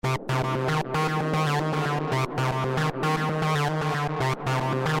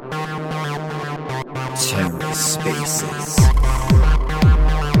TerraSpaces.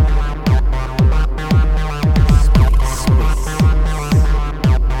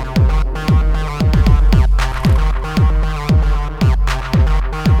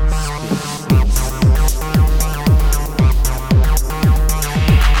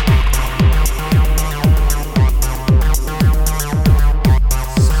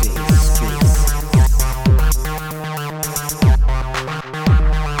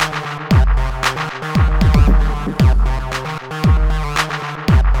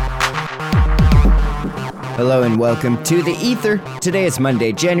 Hello and welcome to The Ether. Today is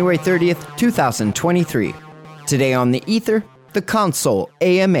Monday, January 30th, 2023. Today on The Ether, the Console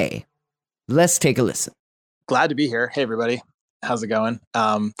AMA. Let's take a listen. Glad to be here. Hey, everybody. How's it going?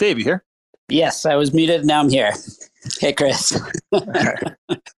 Dave, you here? Yes, I was muted. Now I'm here. Hey, Chris.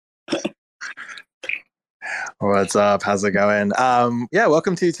 What's up? How's it going?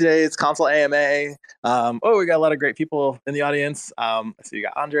 Welcome to today's Console AMA. We got a lot of great people in the audience. So you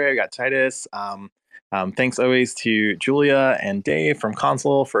got Andre, we got Titus. Thanks always to Julia and Dave from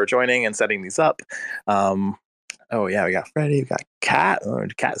Console for joining and setting these up. We got Freddie, we got Kat.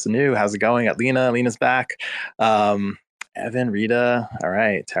 Kat's new. How's it going? Got Lena. Lena's back. Evan, Rita. All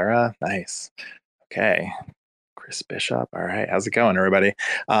right. Tara. Nice. Okay. Chris Bishop. All right. How's it going, everybody?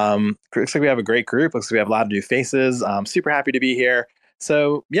 Looks like we have a great group. Looks like we have a lot of new faces. Super happy to be here.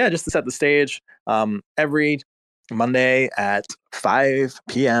 So just to set the stage, every Monday at 5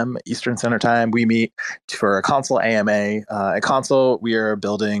 p.m. Eastern Standard Time, we meet for a Console AMA. At Console, we are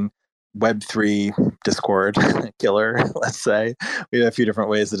building Web3 Discord killer, let's say. We have a few different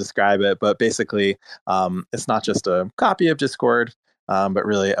ways to describe it, but basically, it's not just a copy of Discord, but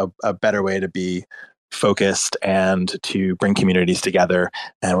really a better way to be focused and to bring communities together.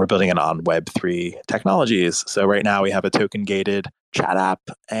 And we're building it on Web3 technologies. So right now we have a token-gated chat app,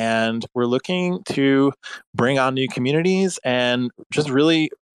 and we're looking to bring on new communities and just really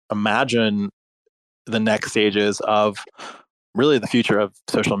imagine the next stages of really the future of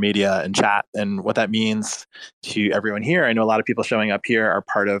social media and chat and what that means to everyone here. I know a lot of people showing up here are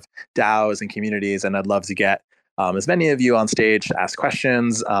part of DAOs and communities, and I'd love to get as many of you on stage to ask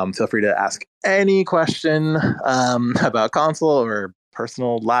questions. Feel free to ask any question about Console or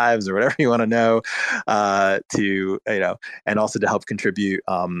personal lives or whatever you want to know, and also to help contribute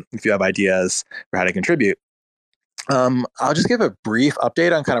if you have ideas for how to contribute. I'll just give a brief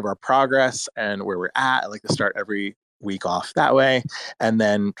update on kind of our progress and where we're at. I like to start every week off that way, and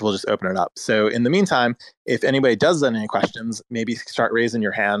then we'll just open it up. So in the meantime, if anybody does have any questions, maybe start raising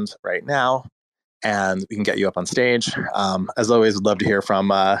your hand right now, and we can get you up on stage. As always, would love to hear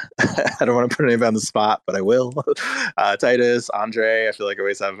from, I don't want to put anybody on the spot, but I will. Titus, Andre, I feel like I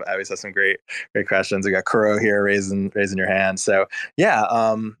always have some great questions. We got Kuro here raising your hand. So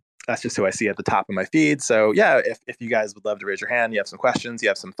that's just who I see at the top of my feed. So if you guys would love to raise your hand, you have some questions, you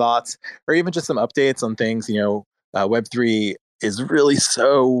have some thoughts, or even just some updates on things, Web3 is really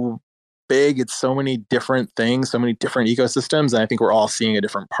so big. It's so many different things, so many different ecosystems, and I think we're all seeing a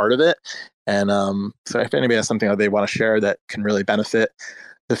different part of it. And so if anybody has something that they want to share that can really benefit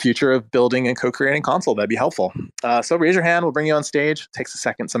the future of building and co-creating Console, that'd be helpful. So raise your hand. We'll bring you on stage. It takes a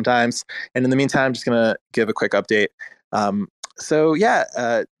second sometimes. And in the meantime, just going to give a quick update.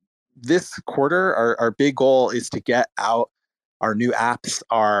 This quarter, our big goal is to get out our new apps,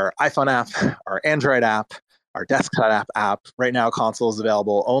 our iPhone app, our Android app, our desktop app. Right now, Console is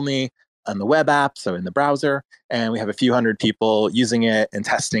available only on the web app, so in the browser, and we have a few hundred people using it and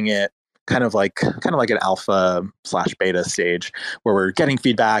testing it, kind of like an alpha/beta stage where we're getting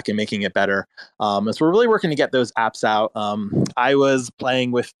feedback and making it better. So we're really working to get those apps out. I was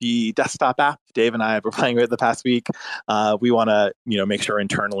playing with the desktop app. Dave and I were playing with it the past week. We want to, make sure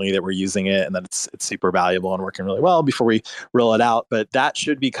internally that we're using it and that it's super valuable and working really well before we roll it out. But that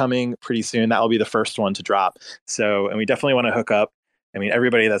should be coming pretty soon. That will be the first one to drop. And we definitely want to hook up.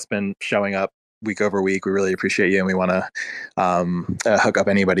 Everybody that's been showing up week over week, we really appreciate you, and we want to hook up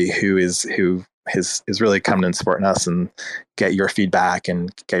anybody who is really coming and supporting us and get your feedback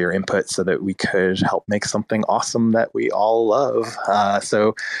and get your input so that we could help make something awesome that we all love.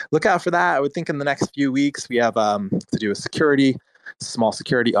 So look out for that. I would think in the next few weeks we have to do a small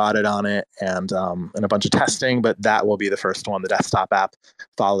security audit on it and a bunch of testing, but that will be the first one, the desktop app,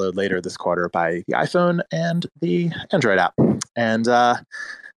 followed later this quarter by the iPhone and the Android app. And so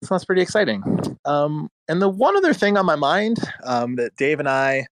that's pretty exciting. And the one other thing on my mind that Dave and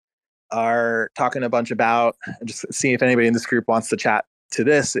I are talking a bunch about, just seeing if anybody in this group wants to chat to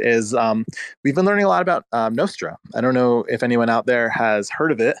this, is we've been learning a lot about Nostra. I don't know if anyone out there has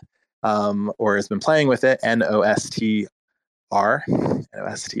heard of it, or has been playing with it, Nostr,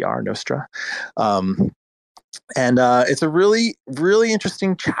 Nostra. And it's a really, really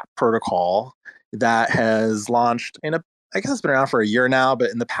interesting chat protocol that has launched I guess it's been around for a year now,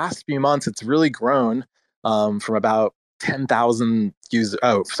 but in the past few months, it's really grown from about 10,000 users.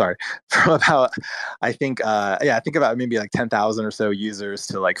 Oh, sorry. From about, I think about maybe like 10,000 or so users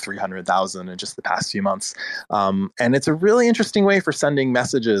to like 300,000 in just the past few months. And it's a really interesting way for sending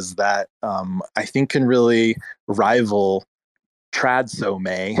messages that I think can really rival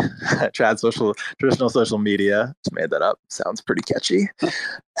TradSoMe, traditional social media. Just made that up. Sounds pretty catchy.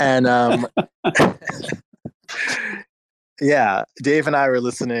 And yeah, Dave and I were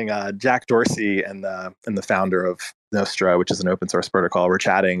listening. Jack Dorsey and the founder of Nostra, which is an open source protocol, we're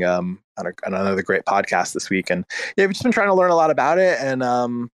chatting on another great podcast this week. And yeah, we've just been trying to learn a lot about it,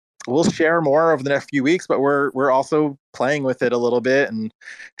 and we'll share more over the next few weeks. But we're also playing with it a little bit and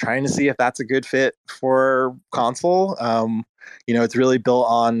trying to see if that's a good fit for Consul. It's really built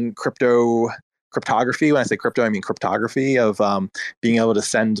on cryptography. When I say crypto, I mean cryptography of being able to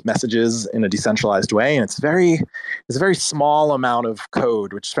send messages in a decentralized way. And it's a very small amount of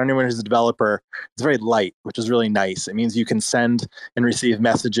code, which for anyone who's a developer, it's very light, which is really nice. It means you can send and receive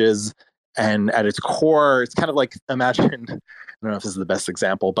messages. And at its core, it's kind of like, imagine, I don't know if this is the best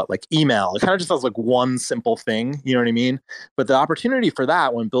example, but like email. It kind of just has like one simple thing, you know what I mean? But the opportunity for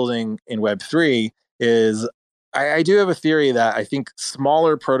that when building in Web3 is, I do have a theory that I think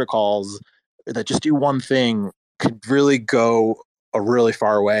smaller protocols that just do one thing could really go a really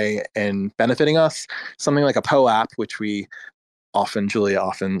far way in benefiting us. Something like a POAP, which Julia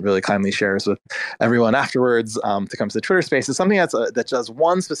often really kindly shares with everyone afterwards to come to the Twitter space, is something that does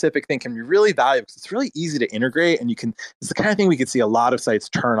one specific thing can be really valuable because it's really easy to integrate, and it's the kind of thing we could see a lot of sites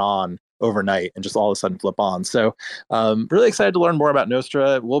turn on overnight and just all of a sudden flip on. So really excited to learn more about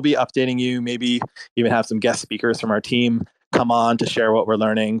Nostra. We'll be updating you, maybe even have some guest speakers from our team come on to share what we're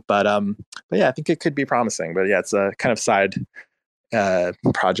learning. But yeah, I think it could be promising. But yeah, it's a kind of side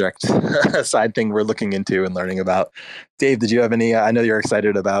project, side thing we're looking into and learning about. Dave, did you have any? I know you're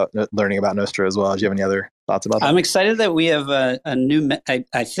excited about learning about Nostra as well. Do you have any other thoughts about that? I'm excited that we have a new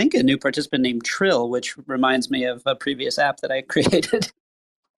participant named Trill, which reminds me of a previous app that I created.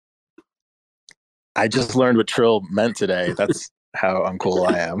 I just learned what Trill meant today. That's how uncool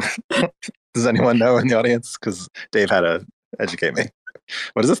I am. Does anyone know in the audience? Because Dave had to educate me.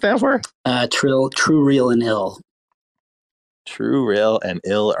 What does it stand for? Trill, true, real, and ill. True, real, and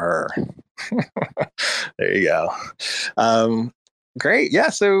ill-er. There you go. Great.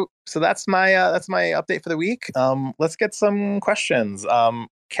 Yeah. So that's my update for the week. Let's get some questions. I'm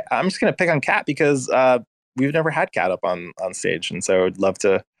just gonna pick on Kat because we've never had Kat up on stage, and so I'd love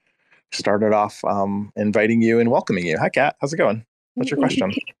to start it off inviting you and welcoming you. Hi, Kat. How's it going? What's your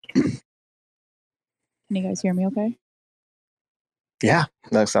question? Can you guys hear me okay? Yeah,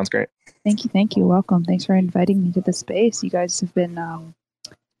 that sounds great. Thank you. Welcome. Thanks for inviting me to the space. You guys have been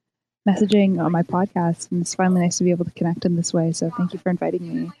messaging on my podcast, and it's finally nice to be able to connect in this way. So thank you for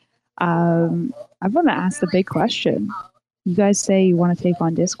inviting me. I want to ask the big question. You guys say you want to take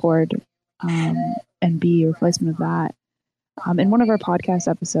on Discord and be a replacement of that. In one of our podcast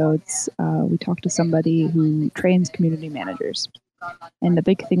episodes, we talked to somebody who trains community managers. And the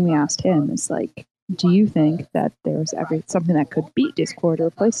big thing we asked him is like, do you think that there's something that could beat Discord or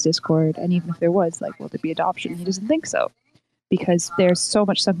replace Discord? And even if there was, like, will there be adoption? He doesn't think so. Because there's so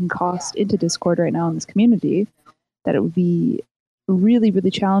much sunken cost into Discord right now in this community that it would be really,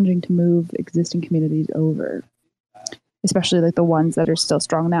 really challenging to move existing communities over. Especially like the ones that are still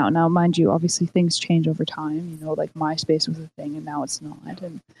strong now. Now, mind you, obviously things change over time. You know, like MySpace was a thing and now it's not.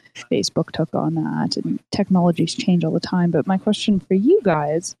 And Facebook took on that and technologies change all the time. But my question for you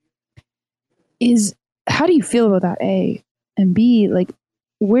guys is, how do you feel about that, A? And B, like,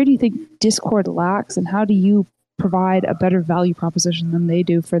 where do you think Discord lacks and how do you provide a better value proposition than they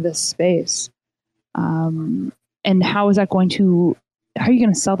do for this space? And how is that going to... How are you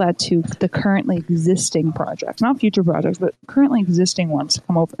going to sell that to the currently existing projects, not future projects, but currently existing ones to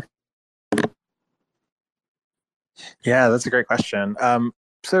come over? Yeah, that's a great question.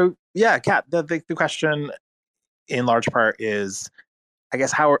 So yeah, Kat, the question in large part is, I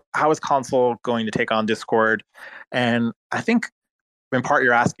guess, how is Consul going to take on Discord? And I think in part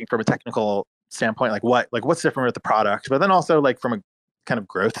you're asking from a technical standpoint, like what's different with the product, but then also like from a kind of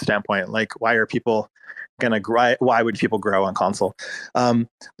growth standpoint, like why are people gonna grow? Why would people grow on Consul? I'll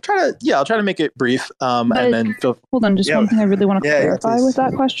try to make it brief. And then hold on, just one thing I really want to clarify with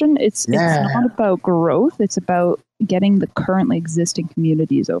that question. It's not about growth. It's about getting the currently existing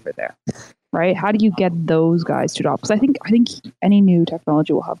communities over there. right? How do you get those guys to adopt? Because I think any new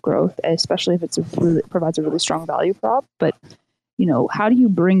technology will have growth, especially if provides a really strong value prop. But how do you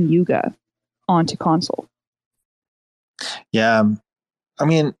bring Yuga onto console? Yeah, I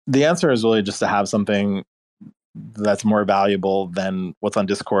mean, the answer is really just to have something that's more valuable than what's on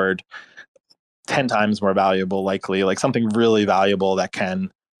Discord, 10 times more valuable, likely, like something really valuable that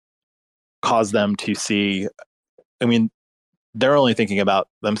can cause them to see. I mean, they're only thinking about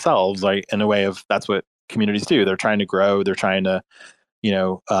themselves, like in a way of that's what communities do. They're trying to grow. They're trying to,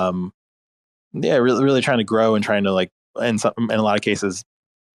 really trying to grow and trying to like, in a lot of cases,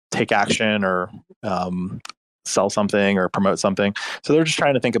 take action or sell something or promote something. So they're just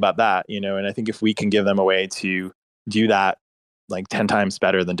trying to think about that, and I think if we can give them a way to do that like 10 times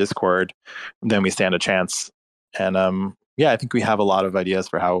better than Discord, then we stand a chance. And I think we have a lot of ideas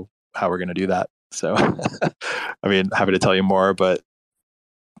for how we're going to do that. So, I mean, happy to tell you more, but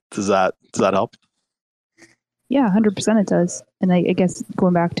does that help? Yeah, 100% it does. And I guess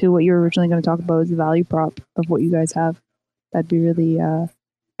going back to what you were originally going to talk about is the value prop of what you guys have. That'd be really, I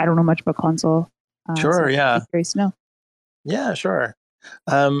don't know much about console. Sure, so yeah. I'd be curious to know. Yeah, sure.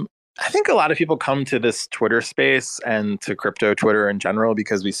 I think a lot of people come to this Twitter space and to crypto Twitter in general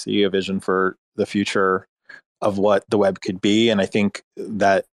because we see a vision for the future of what the web could be. And I think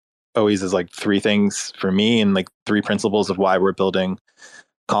that always is like three things for me and like three principles of why we're building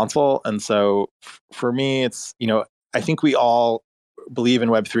console. And so for me, it's, I think we all believe in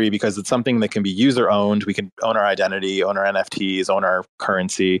Web3 because it's something that can be user owned. We can own our identity, own our NFTs, own our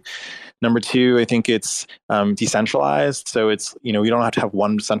currency. Number two, I think it's decentralized. So it's, we don't have to have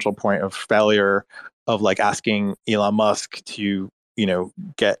one central point of failure of like asking Elon Musk to,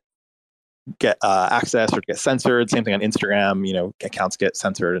 get access or get censored. Same thing on Instagram, accounts get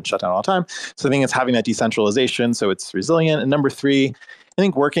censored and shut down all the time. So I think it's having that decentralization so it's resilient. And number three, I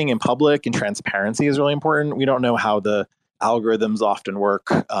think working in public and transparency is really important. We don't know how the algorithms often work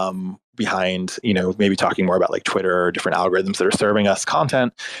behind, maybe talking more about like Twitter or different algorithms that are serving us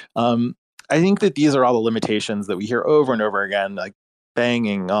content. I think that these are all the limitations that we hear over and over again, like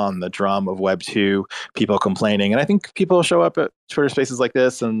banging on the drum of Web 2, people complaining. And I think people show up at Twitter spaces like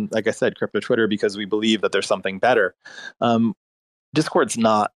this and, like I said, crypto Twitter, because we believe that there's something better. Discord's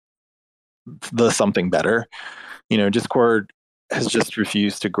not the something better. Discord has just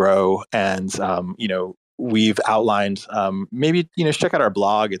refused to grow. And, we've outlined, maybe, check out our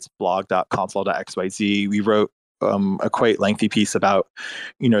blog. It's blog.console.xyz. We wrote a quite lengthy piece about,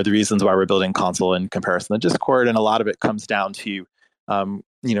 the reasons why we're building console in comparison to Discord. And a lot of it comes down to,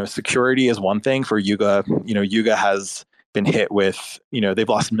 security is one thing for Yuga. Yuga has been hit with, they've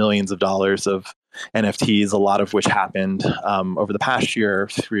lost millions of dollars of NFTs, a lot of which happened over the past year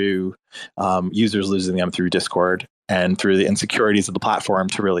through users losing them through Discord and through the insecurities of the platform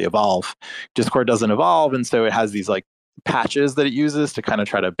to really evolve. Discord doesn't evolve, and so it has these like patches that it uses to kind of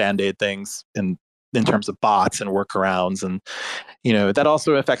try to band-aid things in terms of bots and workarounds. And, that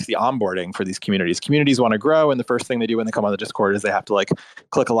also affects the onboarding for these communities. Communities want to grow. And the first thing they do when they come on the Discord is they have to like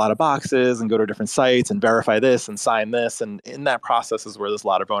click a lot of boxes and go to different sites and verify this and sign this. And in that process is where there's a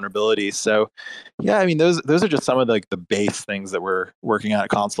lot of vulnerabilities. So yeah, I mean, those are just some of the base things that we're working at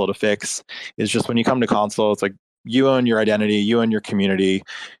Console to fix. Is just when you come to Console, it's like, you own your identity, you own your community.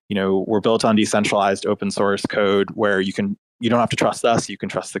 We're built on decentralized open source code where you don't have to trust us, you can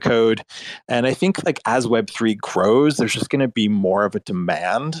trust the code. And I think like as Web3 grows, there's just going to be more of a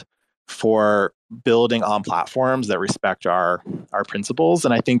demand for building on platforms that respect our principles.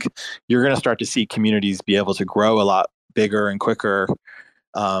 And I think you're going to start to see communities be able to grow a lot bigger and quicker.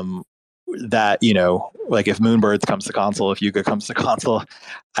 That, like if Moonbirds comes to Console, if Yuga comes to Console,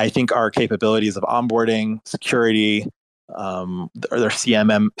 I think our capabilities of onboarding, security, their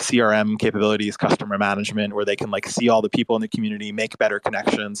CRM capabilities, customer management, where they can like see all the people in the community, make better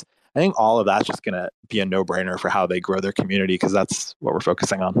connections. I think all of that's just going to be a no-brainer for how they grow their community, because that's what we're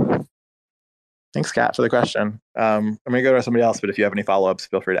focusing on. Thanks, Kat, for the question. I'm going to go to somebody else, but if you have any follow-ups,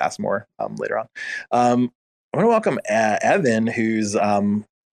 feel free to ask more later on. I want to welcome Evan, who's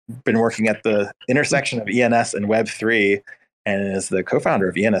been working at the intersection of ENS and Web3, and is the co-founder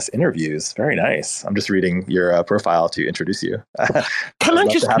of ENS Interviews. Very nice. I'm just reading your profile to introduce you. Can I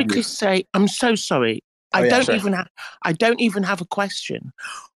just quickly say, I'm so sorry. I don't even have a question.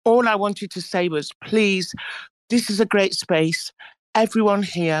 All I wanted to say was, please, this is a great space. Everyone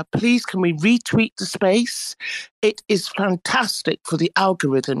here, please, can we retweet the space? It is fantastic for the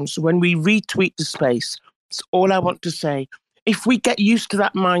algorithms when we retweet the space. That's all I want to say. If we get used to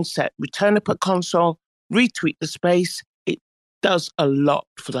that mindset, we turn up at Console, retweet the space, it does a lot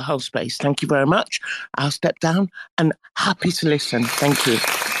for the whole space. Thank you very much. I'll step down and happy to listen. Thank you.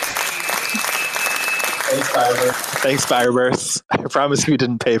 Thanks, Fireburst. I promise we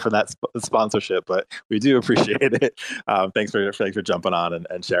didn't pay for that sponsorship, but we do appreciate it. Thanks for jumping on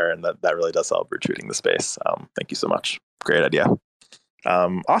and sharing. That really does help retweeting the space. Thank you so much. Great idea.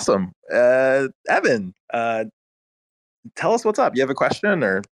 Awesome. Evan, tell us what's up. You have a question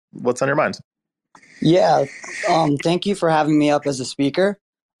or what's on your mind? Yeah. Thank you for having me up as a speaker.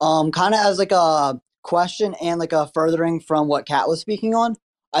 Kind of as like a question and like a furthering from what Kat was speaking on.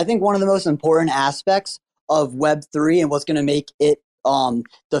 I think one of the most important aspects of Web3 and what's going to make it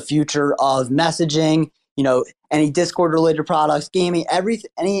the future of messaging, any Discord related products, gaming,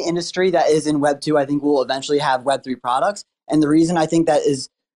 any industry that is in Web2, I think will eventually have Web3 products. And the reason I think that is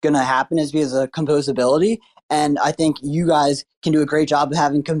going to happen is because of composability. And I think you guys can do a great job of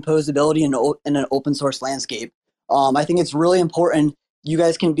having composability in an open source landscape. I think it's really important. You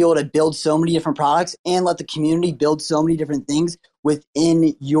guys can be able to build so many different products and let the community build so many different things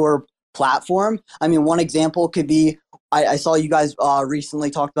within your platform. I mean, one example could be, I saw you guys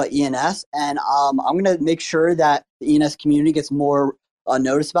recently talked about ENS, and I'm going to make sure that the ENS community gets more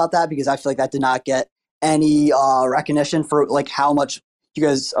notice about that, because I feel like that did not get any recognition for like how much you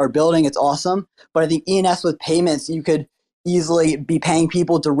guys are building. It's awesome. But I think ENS with payments, you could easily be paying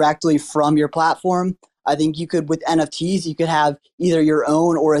people directly from your platform. I think you could, with NFTs, you could have either your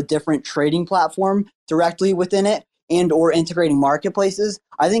own or a different trading platform directly within it, and or integrating marketplaces.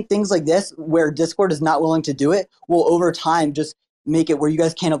 I think things like this, where Discord is not willing to do it, will over time just make it where you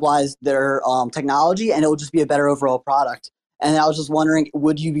guys cannibalize their technology, and it will just be a better overall product. And I was just wondering,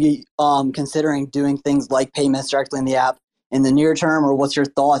 would you be considering doing things like payments directly in the app in the near term, or what's your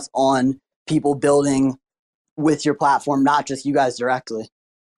thoughts on people building with your platform, not just you guys directly?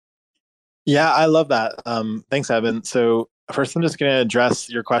 Yeah, I love that. Thanks, Evan. So first, I'm just going to address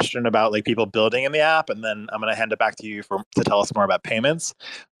your question about like people building in the app, and then I'm going to hand it back to you to tell us more about payments.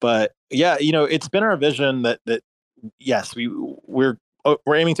 But yeah, it's been our vision that yes, we're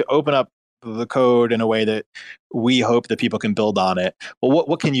aiming to open up the code in a way that we hope that people can build on it. Well,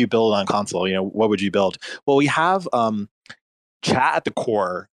 what can you build on console? What would you build? Well, we have chat at the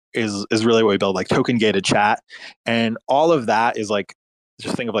core is really what we build, like token gated chat, and all of that is like,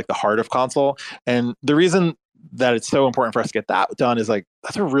 just think of like the heart of console. And the reason that it's so important for us to get that done is like,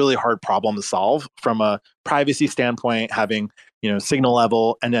 that's a really hard problem to solve from a privacy standpoint, having, signal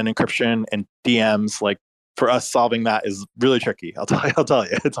level and then encryption and DMs. Like for us, solving that is really tricky. I'll tell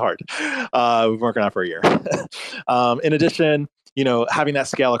you, it's hard. We've been working on it for a year. In addition, having that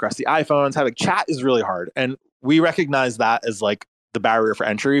scale across the iPhones, having chat is really hard. And we recognize that as like the barrier for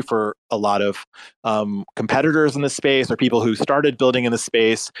entry for a lot of competitors in this space, or people who started building in this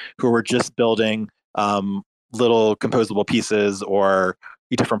space who were just building little composable pieces or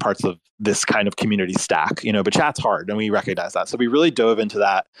different parts of this kind of community stack. But chat's hard, and we recognize that. So we really dove into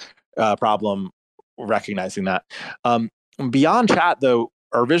that problem, recognizing that. Beyond chat, though,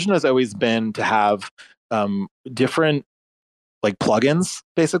 our vision has always been to have different like plugins,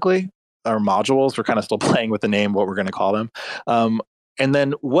 basically, or modules. We're kind of still playing with the name, what we're going to call them. And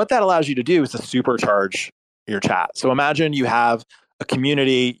then what that allows you to do is to supercharge your chat. So imagine you have a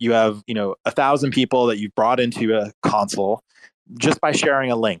community, you have, 1,000 people that you've brought into a console just by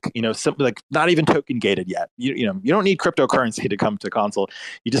sharing a link, simply, like, not even token gated yet. You don't need cryptocurrency to come to console.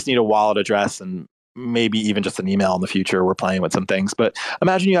 You just need a wallet address and maybe even just an email in the future. We're playing with some things, but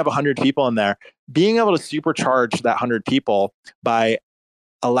imagine you have 100 people in there. Being able to supercharge that 100 people by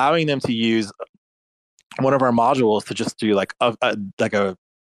allowing them to use one of our modules to just do like a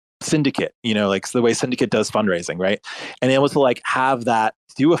syndicate, like the way Syndicate does fundraising, right? And able to like have that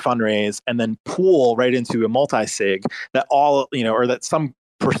do a fundraise and then pool right into a multi-sig that all, or that some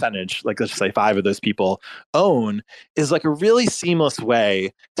percentage, like let's just say 5 of those people own, is like a really seamless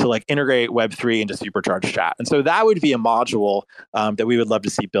way to like integrate Web3 into supercharged chat. And so that would be a module that we would love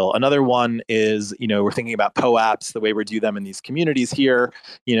to see built. Another one is, we're thinking about POAPs, the way we do them in these communities here,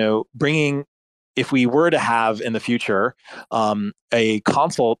 bringing, if we were to have in the future a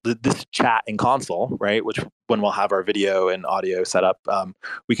console, this chat in console, right, which when we'll have our video and audio set up,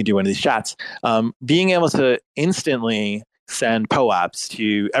 we can do one of these chats, being able to instantly send POAPs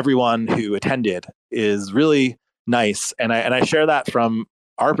to everyone who attended is really nice. And I share that from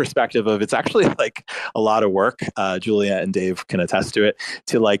our perspective of, it's actually like a lot of work. Julia and Dave can attest to it,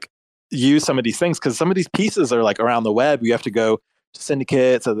 to like use some of these things, because some of these pieces are like around the web. You have to go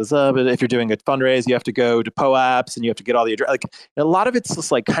syndicate. So if you're doing a fundraise, you have to go to POAPs and you have to get all the address. Like a lot of it's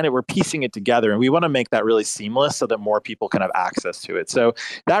just like kind of we're piecing it together, and we want to make that really seamless so that more people can have access to it. So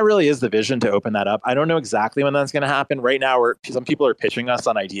that really is the vision, to open that up. I don't know exactly when that's going to happen. Right now, some people are pitching us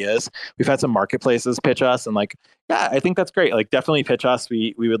on ideas. We've had some marketplaces pitch us, and like, yeah, I think that's great. Like, definitely pitch us.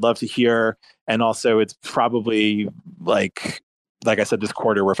 We would love to hear. And also, it's probably like I said, this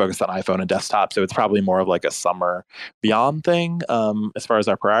quarter we're focused on iPhone and desktop, so it's probably more of like a summer beyond thing as far as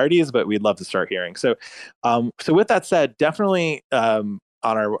our priorities. But we'd love to start hearing. So, so with that said, definitely on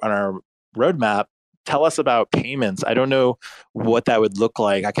our roadmap, tell us about payments. I don't know what that would look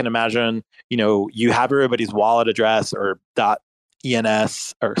like. I can imagine, you have everybody's wallet address or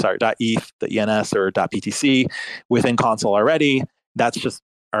 .ENS or .ETH, the ENS or .BTC within Console already. That's just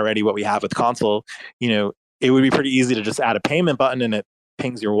already what we have with Console. It would be pretty easy to just add a payment button and it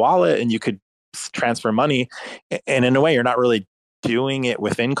pings your wallet and you could transfer money. And in a way, you're not really doing it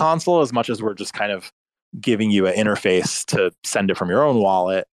within Console as much as we're just kind of giving you an interface to send it from your own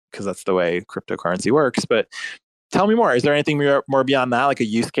wallet, because that's the way cryptocurrency works. But tell me more. Is there anything more beyond that, like a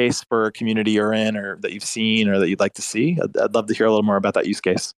use case for a community you're in or that you've seen or that you'd like to see? I'd love to hear a little more about that use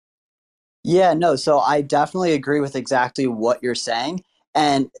case. Yeah, no. So I definitely agree with exactly what you're saying.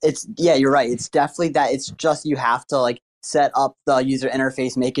 And you're right. It's definitely that it's just, you have to like set up the user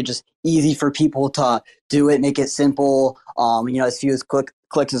interface, make it just easy for people to do it, make it simple, as few as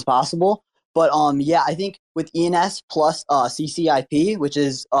clicks as possible. But I think with ENS plus CCIP, which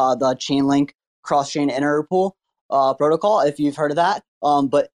is the Chainlink cross-chain interpool protocol, if you've heard of that.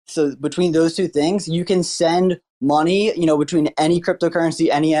 But so between those two things, you can send money, between any cryptocurrency,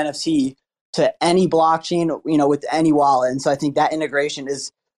 any NFT, to any blockchain, with any wallet. And so I think that integration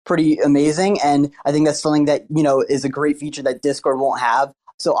is pretty amazing. And I think that's something that, is a great feature that Discord won't have.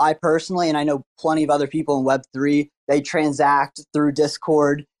 So I personally, and I know plenty of other people in Web3, they transact through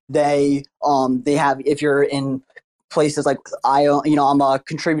Discord. They have, if you're in places like I'm a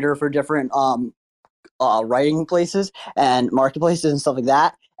contributor for different writing places and marketplaces and stuff like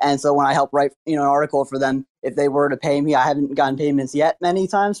that. And so when I help write, an article for them, if they were to pay me, I haven't gotten payments yet many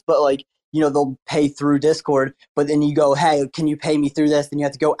times, but like, they'll pay through Discord, but then you go, hey, can you pay me through this? Then you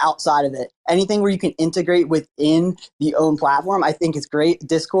have to go outside of it. Anything where you can integrate within the own platform, I think is great.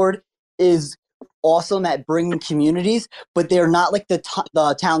 Discord is awesome at bringing communities, but they're not like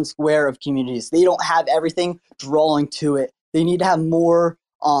the town square of communities. They don't have everything drawing to it. They need to have more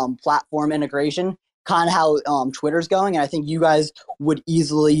platform integration, kind of how Twitter's going. And I think you guys would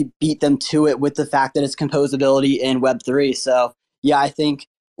easily beat them to it with the fact that it's composability in Web3. So yeah, I think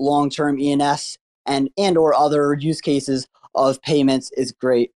long-term ENS and or other use cases of payments is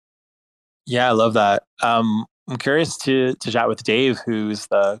great. Yeah, I love that. I'm curious to chat with Dave, who's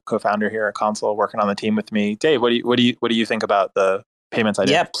the co-founder here at Console, working on the team with me. Dave, what do you think about the payments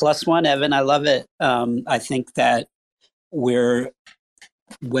idea? Yeah, +1, Evan. I love it. I think that we're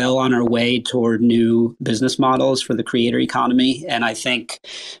well on our way toward new business models for the creator economy, and I think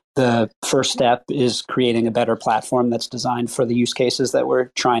the first step is creating a better platform that's designed for the use cases that we're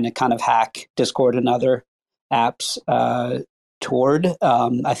trying to kind of hack Discord and other apps toward.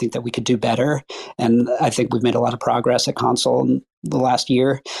 I think that we could do better. And I think we've made a lot of progress at Console in the last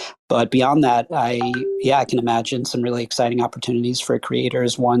year. But beyond that, I can imagine some really exciting opportunities for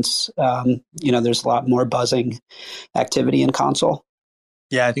creators once, there's a lot more buzzing activity in Console.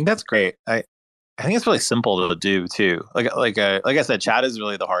 Yeah, I think that's great. I think it's really simple to do too. Like I said, chat is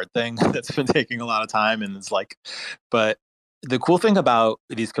really the hard thing that's been taking a lot of time, and it's like, but the cool thing about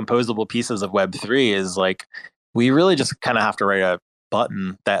these composable pieces of Web3 is like, we really just kind of have to write a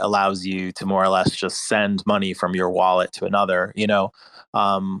button that allows you to more or less just send money from your wallet to another, and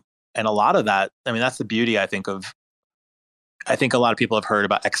a lot of that, I mean, that's the beauty, I think a lot of people have heard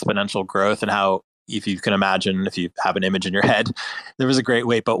about exponential growth and how, if you can imagine, if you have an image in your head, there was a great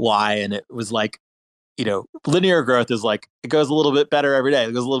wait, but why? And it was like, linear growth is like, it goes a little bit better every day.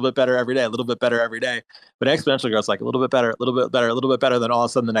 It goes a little bit better every day, a little bit better every day. But exponential growth is like a little bit better, a little bit better, a little bit better. Then all of a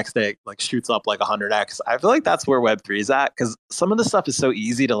sudden the next day, it like shoots up like 100x. I feel like that's where Web3 is at, because some of the stuff is so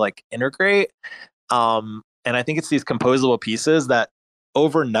easy to like integrate. And I think it's these composable pieces that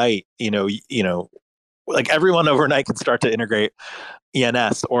overnight, like everyone overnight can start to integrate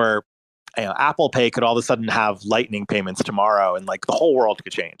ENS, or Apple Pay could all of a sudden have Lightning payments tomorrow, and like the whole world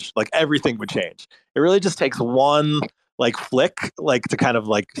could change. Like everything would change. It really just takes one like flick, like to kind of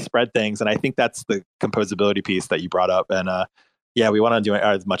like spread things. And I think that's the composability piece that you brought up. And we want to do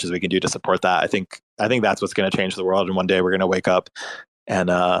as much as we can do to support that. I think that's what's going to change the world. And one day we're going to wake up and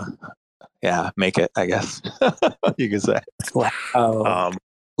make it, I guess you could say. Wow.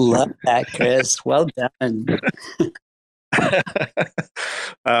 Love that, Chris. Well done.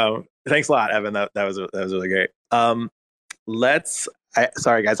 Thanks a lot, Evan. That was really great.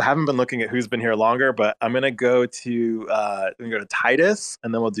 Sorry guys, I haven't been looking at who's been here longer, but I'm gonna go to Titus,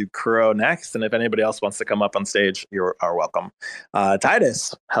 and then we'll do Kuro next. And if anybody else wants to come up on stage, you are welcome.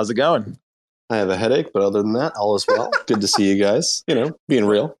 Titus, how's it going? I have a headache, but other than that, all is well. Good to see you guys. Being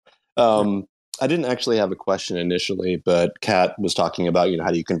real. I didn't actually have a question initially, but Kat was talking about,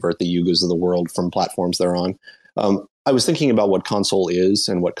 how do you convert the Yugas of the world from platforms they're on? I was thinking about what console is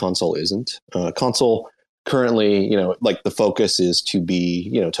and what console isn't. Console currently, the focus is to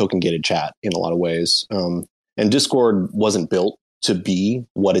be, token gated chat in a lot of ways. And Discord wasn't built to be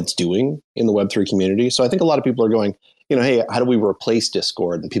what it's doing in the Web3 community. So I think a lot of people are going, hey, how do we replace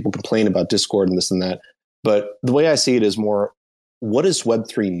Discord? And people complain about Discord and this and that. But the way I see it is more, what does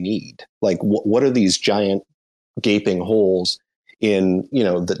Web3 need? Like, what are these giant gaping holes in,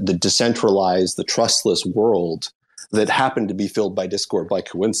 the decentralized, the trustless world that happen to be filled by Discord by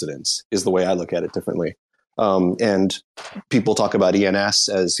coincidence, is the way I look at it differently. And people talk about ENS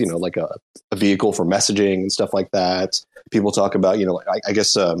as, like a vehicle for messaging and stuff like that. People talk about, I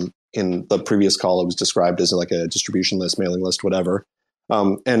guess in the previous call, it was described as like a distribution list, mailing list, whatever.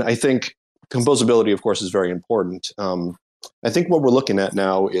 And I think composability, of course, is very important. I think what we're looking at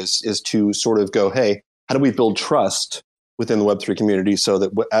now is to sort of go, hey, how do we build trust within the Web3 community so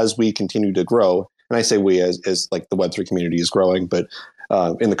that as we continue to grow, and I say we as like the Web3 community is growing, but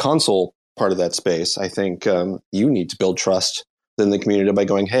in the console part of that space, I think you need to build trust in the community by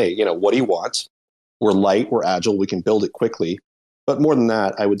going, hey, what do you want? We're light, we're agile, we can build it quickly. But more than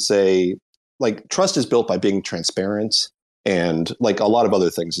that, I would say like trust is built by being transparent and like a lot of other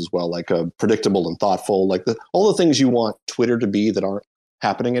things as well, like predictable and thoughtful, like all the things you want Twitter to be that aren't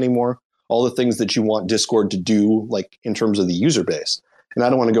happening anymore, all the things that you want Discord to do, like in terms of the user base. And I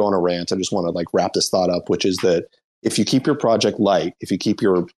don't want to go on a rant. I just want to like wrap this thought up, which is that if you keep your project light, if you keep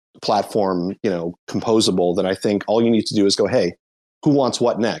your platform, composable, then I think all you need to do is go, hey, who wants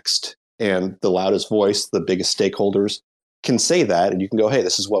what next? And the loudest voice, the biggest stakeholders can say that, and you can go, hey,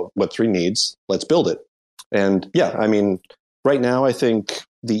 this is what Web3 needs. Let's build it. And yeah, I mean, right now, I think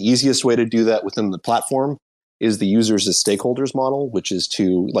the easiest way to do that within the platform is the users as stakeholders model, which is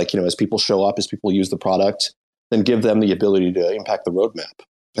to like, as people show up, as people use the product, then give them the ability to impact the roadmap.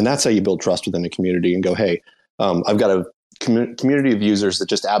 And that's how you build trust within a community and go, hey, I've got a community of users that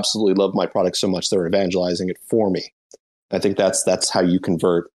just absolutely love my product so much they're evangelizing it for me. I think that's how you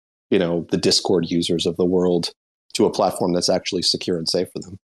convert, the Discord users of the world to a platform that's actually secure and safe for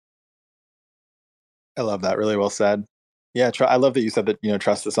them. I love that. Really well said. Yeah, I love that you said that,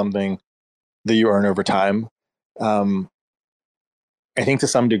 trust is something that you earn over time. I think to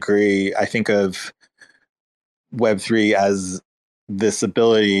some degree, I think of Web3 as this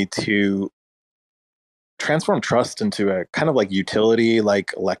ability to transform trust into a kind of like utility,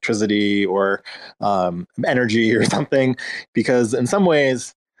 like electricity or energy or something, because in some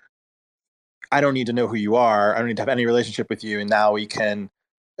ways, I don't need to know who you are. I don't need to have any relationship with you. And now I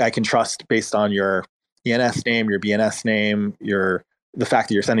can trust based on your ENS name, your BNS name, the fact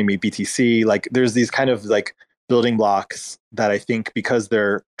that you're sending me BTC. Like there's these kind of like building blocks that I think because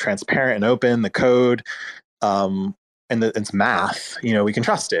they're transparent and open, the code, and it's math, we can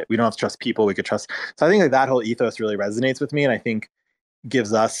trust it. We don't have to trust people. We could trust. So I think that whole ethos really resonates with me. And I think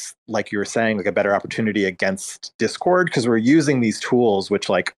gives us, like you were saying, like a better opportunity against Discord because we're using these tools which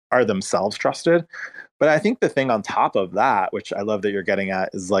like are themselves trusted. But I think the thing on top of that, which I love that you're getting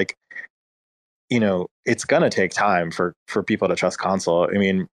at, is like, it's going to take time for people to trust console. I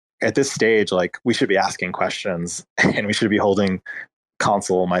mean, at this stage, like we should be asking questions and we should be holding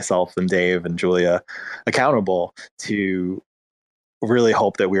console, myself and Dave and Julia accountable to really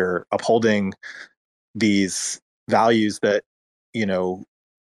hope that we're upholding these values that,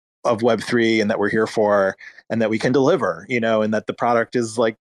 of Web3 and that we're here for, and that we can deliver, and that the product is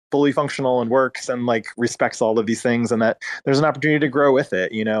like fully functional and works and like respects all of these things, and that there's an opportunity to grow with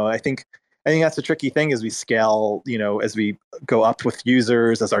it. I think that's the tricky thing as we scale, as we go up with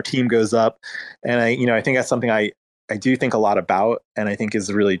users, as our team goes up. And I think that's something I do think a lot about, and I think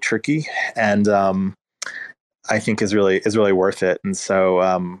is really tricky, and I think is really worth it. And so,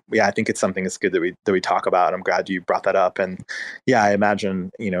 I think it's something that's good that we talk about. I'm glad you brought that up. And yeah, I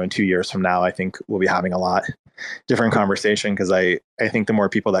imagine, in 2 years from now, I think we'll be having a lot different conversation because I think the more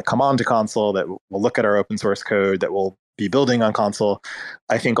people that come on to console, that will look at our open source code, that will be building on console,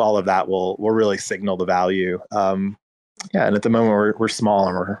 I think all of that will really signal the value. And at the moment we're small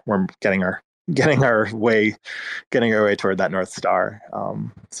and we're getting our way toward that North Star.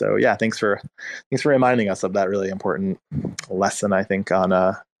 So yeah, thanks for reminding us of that really important lesson, I think,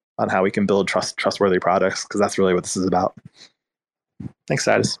 on how we can build trustworthy products, because that's really what this is about. Thanks,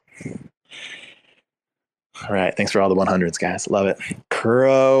 Titus. All right, thanks for all the 100s, guys. Love it.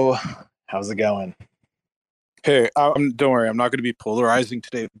 Kuro, how's it going? Hey, don't worry, I'm not going to be polarizing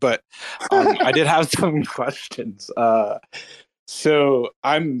today, but I did have some questions. So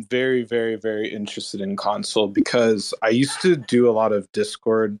I'm very, very, very interested in Consul because I used to do a lot of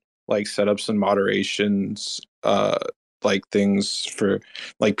Discord like setups and moderations, like things for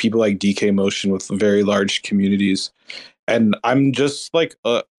like people like DK Motion with very large communities, and I'm just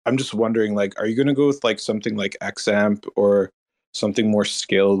wondering, like, are you going to go with like something like XAMPP or something more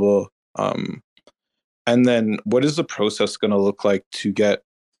scalable? And then what is the process going to look like to get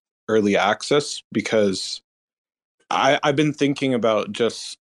early access? Because I've been thinking about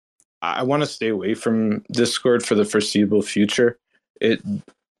I want to stay away from Discord for the foreseeable future.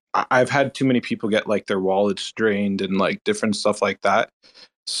 I've had too many people get like their wallets drained and like different stuff like that.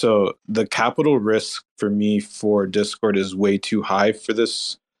 So the capital risk for me for Discord is way too high for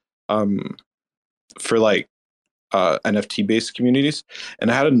this, for like NFT based communities. And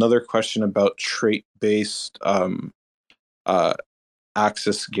I had another question about trait based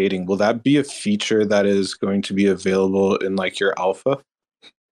access gating. Will that be a feature that is going to be available in like your alpha?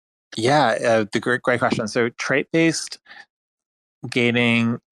 Yeah, the great question. So trait based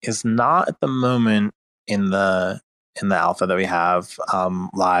gating is not at the moment in the alpha that we have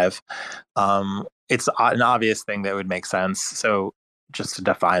live. It's an obvious thing that would make sense. So just to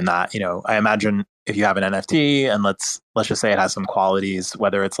define that, I imagine if you have an NFT and let's just say it has some qualities,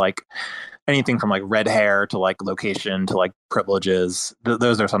 whether it's like anything from like red hair to like location to like privileges,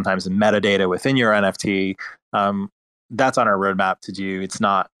 those are sometimes metadata within your NFT. That's on our roadmap to do. It's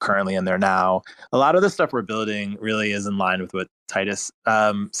not currently in there now. A lot of the stuff we're building really is in line with what Titus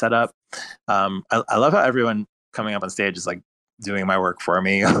set up. I love how everyone coming up on stage is like doing my work for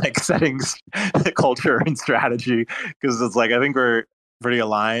me, like setting the culture and strategy, because it's like I think we're pretty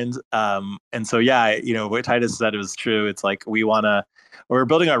aligned. And so yeah, what Titus said was true. It's like we're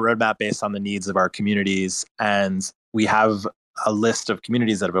building our roadmap based on the needs of our communities, and we have a list of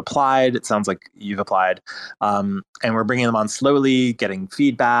communities that have applied. It sounds like you've applied, and we're bringing them on slowly, getting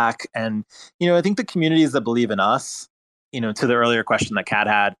feedback. And I think the communities that believe in us, to the earlier question that Kat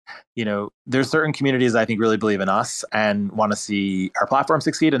had, there's certain communities I think really believe in us and want to see our platform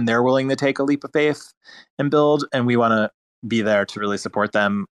succeed, and they're willing to take a leap of faith and build, and we want to be there to really support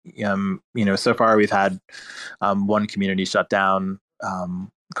them. So far we've had one community shut down.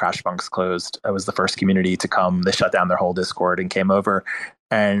 CrashFunks closed. I was the first community to come. They shut down their whole Discord and came over.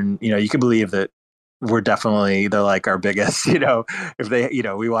 And, you can believe that they're like our biggest, if they,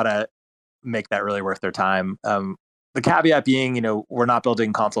 we want to make that really worth their time. The caveat being, we're not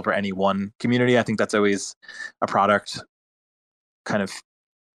building Consul for any one community. I think that's always a product kind of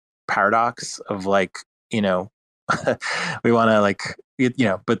paradox of like, we want to like,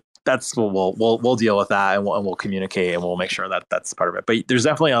 but that's what we'll deal with that, and we'll communicate, and we'll make sure that that's part of it. But there's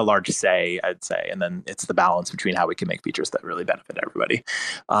definitely a large say, I'd say, and then it's the balance between how we can make features that really benefit everybody.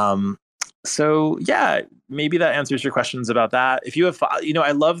 So yeah, maybe that answers your questions about that. If you have,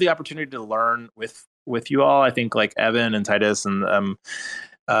 I love the opportunity to learn with you all. I think like Evan and Titus and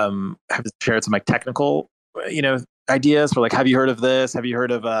have shared some like technical, ideas for like, have you heard of this? Have you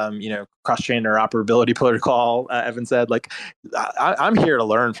heard of cross-chain interoperability protocol? Evan said, like, I'm here to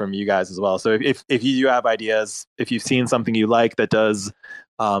learn from you guys as well. So if you have ideas, if you've seen something you like that does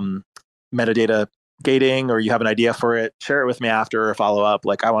metadata gating, or you have an idea for it, share it with me after or follow up.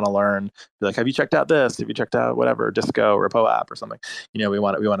 Like, I want to learn. Be like, have you checked out this? Have you checked out whatever, Disco or POAP or something? We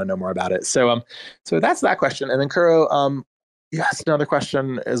want to know more about it. So that's that question. And then Kuro, you asked another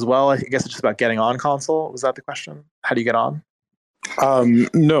question as well. I guess it's just about getting on Consul. Was that the question? How do you get on?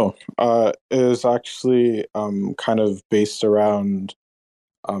 No, it was actually kind of based around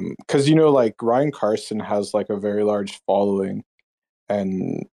because like Ryan Carson has like a very large following,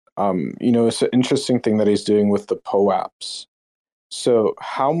 and it's an interesting thing that he's doing with the POAPs. So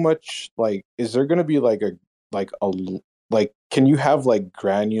how much like is there going to be like can you have like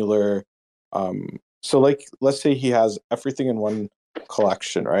granular so like let's say he has everything in one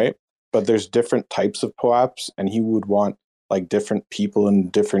collection, right? But there's different types of POAPs, and he would want like different people in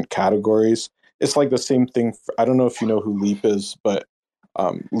different categories. It's like the same thing. I don't know if you know who Leap is, but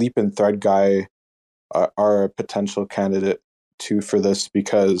Leap and Thread Guy are a potential candidate too for this,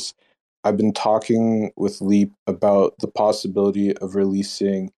 because I've been talking with Leap about the possibility of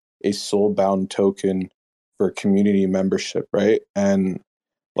releasing a soulbound token for community membership, right? And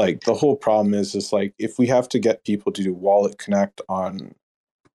like the whole problem is like if we have to get people to do Wallet Connect on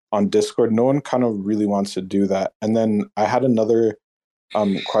Discord, no one kind of really wants to do that. And then I had another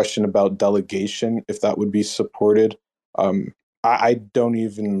question about delegation, if that would be supported. I don't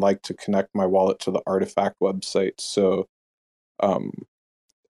even like to connect my wallet to the Artifact website, so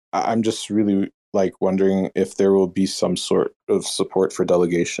I'm just really like wondering if there will be some sort of support for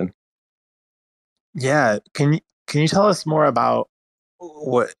delegation. Yeah, can you tell us more about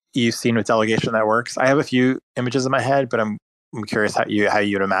what you've seen with delegation that works? I have a few images in my head, but I'm curious how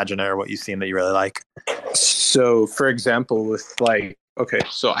you'd imagine it or what you've seen that you really like. So, for example, with like, okay,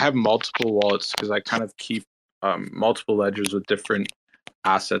 so I have multiple wallets because I kind of keep multiple ledgers with different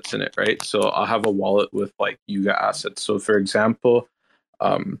assets in it, right? So I'll have a wallet with like Yuga assets. So, for example,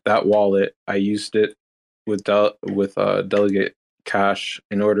 that wallet, I used it with Delegate Cash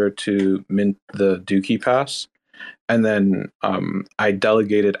in order to mint the Dookie Pass, and then I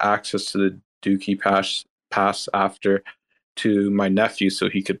delegated access to the Dookie Pass after to my nephew so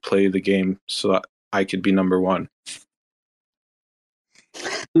he could play the game so that I could be number one.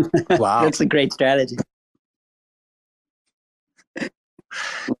 Wow. That's a great strategy.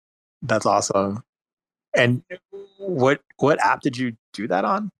 That's awesome. And what app did you do that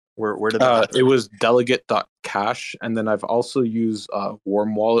on? Where did that it was delegate.cash, and then I've also used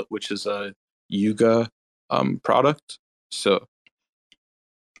Warm Wallet, which is a Yuga product. So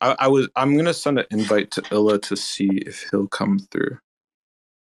I'm gonna send an invite to Illa to see if he'll come through.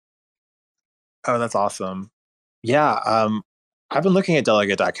 Oh, that's awesome. Yeah, I've been looking at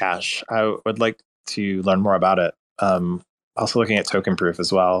delegate.cash. I would like to learn more about it. Also looking at token proof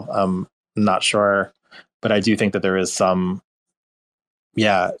as well. Not sure, but I do think that there is some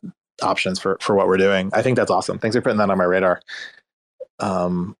options for what we're doing. I think that's awesome. Thanks for putting that on my radar.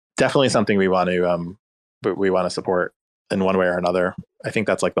 Definitely something we want to support in one way or another. I think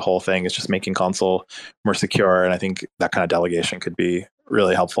that's like the whole thing is just making Console more secure, and I think that kind of delegation could be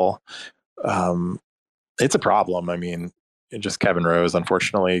really helpful. It's a problem. I mean, just Kevin Rose,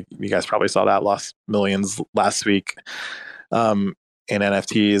 unfortunately, you guys probably saw that, lost millions last week in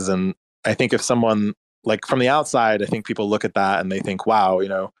NFTs. And I think if someone like from the outside, I think people look at that and they think, wow,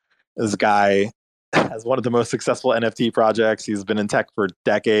 this guy has one of the most successful NFT projects. He's been in tech for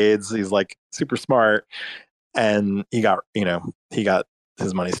decades. He's like super smart. And he got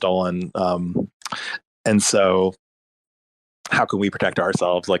his money stolen. And so how can we protect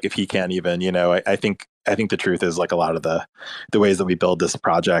ourselves? Like if he can't even, I think the truth is like a lot of the ways that we build this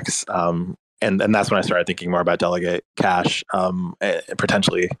projects. And that's when I started thinking more about Delegate Cash,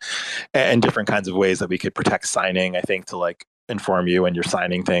 potentially, and different kinds of ways that we could protect signing. I think to like inform you when you're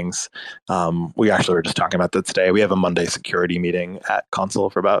signing things. We actually were just talking about that today. We have a Monday security meeting at Console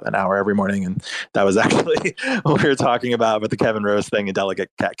for about an hour every morning, and that was actually what we were talking about. But the Kevin Rose thing and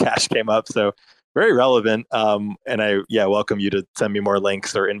Delegate Cash came up, so very relevant. And I welcome you to send me more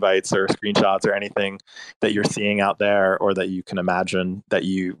links or invites or screenshots or anything that you're seeing out there or that you can imagine that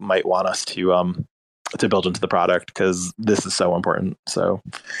you might want us to build into the product, because this is so important. So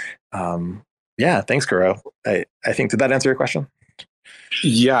thanks, Kuro. I think, did that answer your question?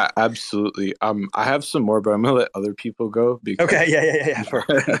 Yeah, absolutely. I have some more, but I'm gonna let other people go. Okay. Yeah.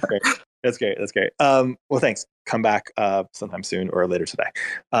 That's great. Well, thanks. Come back sometime soon or later today.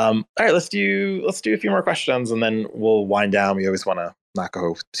 All right, let's do a few more questions and then we'll wind down. We always want to not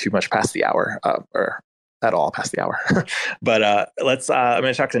go too much past the hour or at all past the hour. But I'm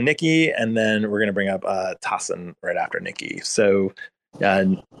going to talk to Nikki, and then we're going to bring up Tassin right after Nikki. So,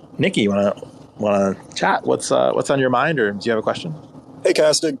 Nikki, you want to chat? What's on your mind, or do you have a question? Hey,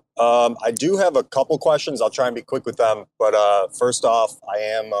 Castig. I do have a couple questions. I'll try and be quick with them. But first off,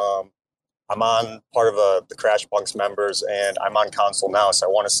 I'm on part of the CrashPunks members, and I'm on Console now. So I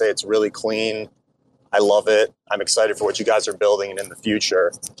want to say it's really clean. I love it. I'm excited for what you guys are building and in the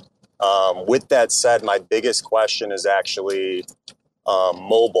future. With that said, my biggest question is actually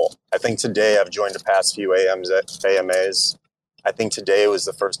mobile. I think today I've joined the past few AMAs. I think today was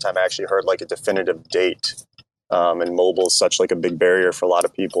the first time I actually heard like a definitive date. And mobile is such like a big barrier for a lot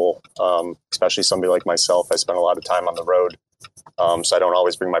of people, especially somebody like myself. I spend a lot of time on the road, so I don't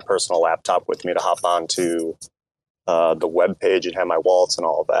always bring my personal laptop with me to hop onto the web page and have my wallets and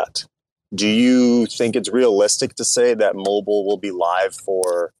all of that. Do you think it's realistic to say that mobile will be live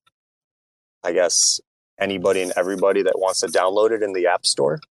for, I guess, anybody and everybody that wants to download it in the App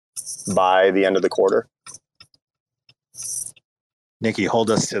Store by the end of the quarter? Nikki,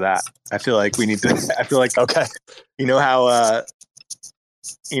 hold us to that. I feel like we need to. I feel like, okay, you know how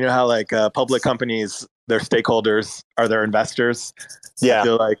like public companies, their stakeholders are their investors. Yeah. I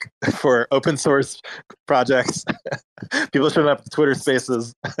feel like for open source projects, people showing up to Twitter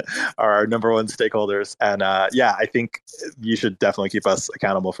Spaces are our number one stakeholders. And I think you should definitely keep us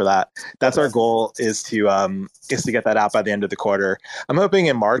accountable for that. That's our goal, is to get that out by the end of the quarter. I'm hoping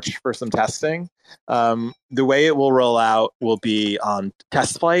in March for some testing. The way it will roll out will be on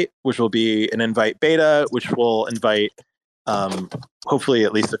TestFlight, which will be an invite beta, which will invite hopefully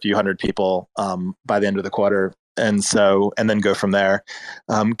at least a few hundred people by the end of the quarter. And then go from there.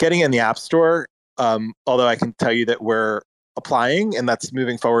 Getting in the App Store, although I can tell you that we're applying, and that's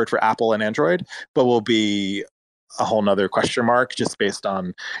moving forward for Apple and Android, but will be a whole nother question mark, just based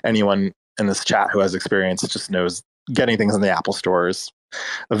on anyone in this chat who has experience just knows getting things in the Apple Store is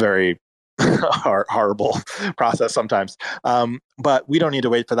a very horrible process sometimes. But we don't need to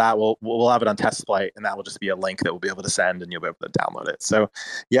wait for that. We'll have it on TestFlight, and that will just be a link that we'll be able to send, and you'll be able to download it. So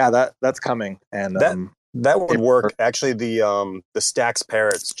that's coming. And that would work. Actually, the Stax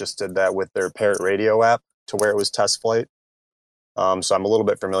Parrots just did that with their Parrot Radio app, to where it was TestFlight. So I'm a little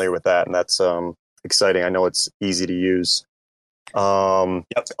bit familiar with that, and that's exciting. I know it's easy to use.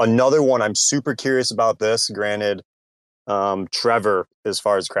 Another one, I'm super curious about this. Granted, Trevor, as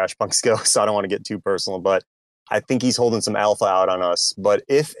far as CrashPunks go, so I don't want to get too personal, but I think he's holding some alpha out on us. But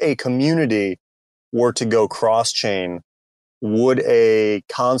if a community were to go cross-chain, would a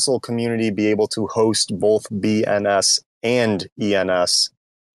console community be able to host both BNS and ENS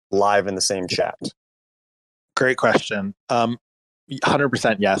live in the same chat? Great question.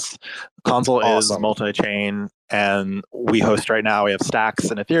 100% yes. Console is multi-chain, and we host right now. We have Stax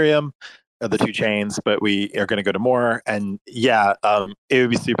and Ethereum, are the two chains, but we are going to go to more. And it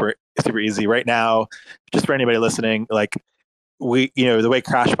would be super, super easy right now. Just for anybody listening, like the way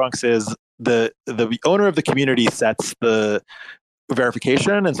CrashPunks is, the owner of the community sets the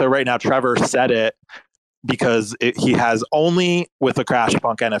verification, and so right now Trevor set it because he has only with a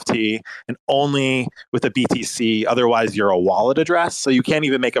CrashPunk NFT and only with a BTC. Otherwise, you're a wallet address, so you can't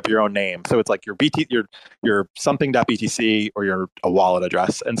even make up your own name. So it's like your something.btc or you're a wallet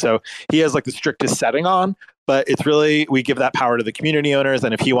address, and so he has like the strictest setting on. But it's really, we give that power to the community owners,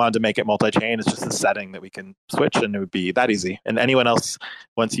 and if he wanted to make it multi-chain, it's just a setting that we can switch, and it would be that easy. And anyone else,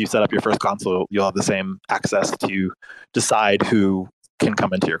 once you set up your first console, you'll have the same access to decide who can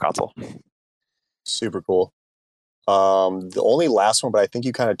come into your console. Super cool. The only last one, but I think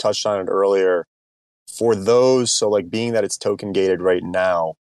you kind of touched on it earlier. For those, so like being that it's token gated right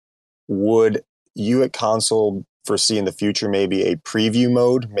now, would you at Console foresee in the future maybe a preview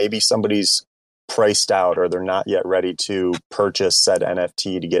mode? Maybe somebody's priced out or they're not yet ready to purchase said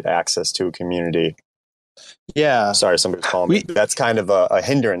NFT to get access to a community. Yeah. Sorry, somebody's calling me. That's kind of a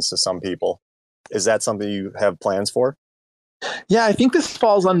hindrance to some people. Is that something you have plans for? Yeah, I think this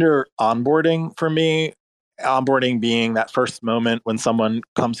falls under onboarding for me. Onboarding being that first moment when someone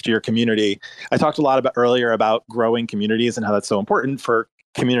comes to your community. I talked a lot earlier about growing communities and how that's so important for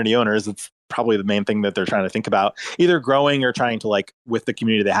community owners. It's probably the main thing that they're trying to think about, either growing or trying to, like, with the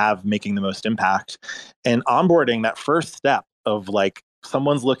community they have, making the most impact. And onboarding, that first step of like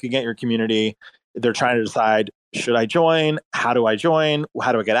someone's looking at your community, they're trying to decide, should I join? How do I join?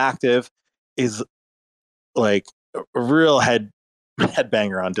 How do I get active? Is like a real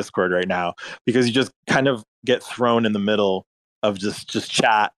headbanger on Discord right now, because you just kind of get thrown in the middle of just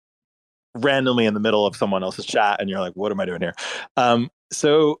chat randomly in the middle of someone else's chat, and you're like, what am I doing here?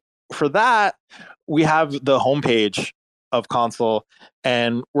 So for that, we have the homepage of Console,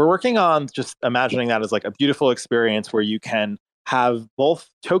 and we're working on just imagining that as like a beautiful experience where you can have both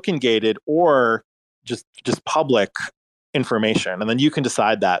token gated or just public information, and then you can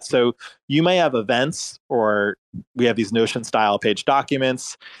decide that. So you may have events, or we have these Notion style page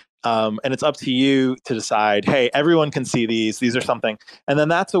documents, and it's up to you to decide, hey, everyone can see these are something. And then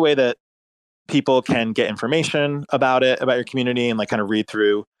that's a way that people can get information about it, about your community, and like kind of read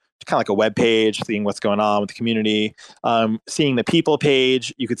through kind of like a web page, seeing what's going on with the community, seeing the people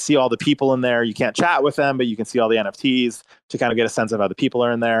page. You could see all the people in there. You can't chat with them, but you can see all the NFTs to kind of get a sense of how the people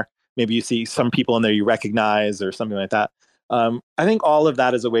are in there. Maybe you see some people in there you recognize or something like that. I think all of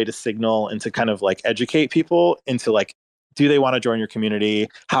that is a way to signal and to kind of like educate people into like, do they want to join your community?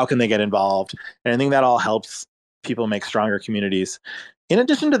 How can they get involved? And I think that all helps people make stronger communities. In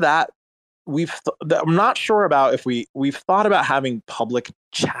addition to that, I'm not sure about if we've thought about having public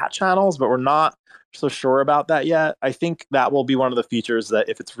chat channels, but we're not so sure about that yet. I think that will be one of the features that,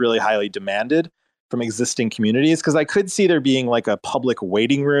 if it's really highly demanded from existing communities, because I could see there being like a public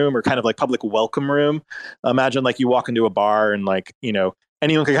waiting room or kind of like public welcome room. Imagine like you walk into a bar and like,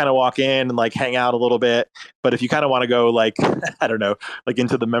 anyone can kind of walk in and like hang out a little bit. But if you kind of want to go like, I don't know, like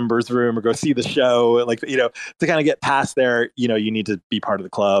into the members room or go see the show, like, to kind of get past there, you need to be part of the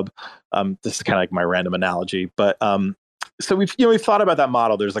club. This is kind of like my random analogy, but so we've thought about that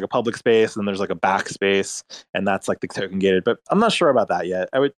model. There's like a public space and there's like a back space, and that's like the token gated, but I'm not sure about that yet.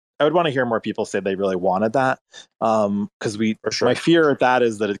 I would want to hear more people say they really wanted that. Because my fear at that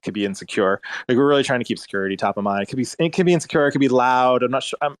is that it could be insecure. Like we're really trying to keep security top of mind. It could be insecure. It could be loud. I'm not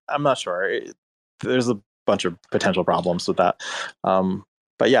sure. I'm not sure. There's a bunch of potential problems with that.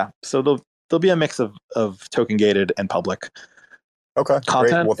 But yeah, so there'll be a mix of token gated and public. Okay,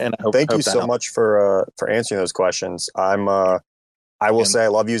 content. Great. Well, thank you so much for answering those questions. I will say I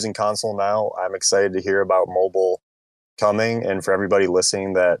love using console now. I'm excited to hear about mobile coming, and for everybody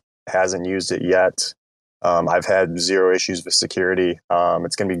listening that hasn't used it yet, I've had zero issues with security.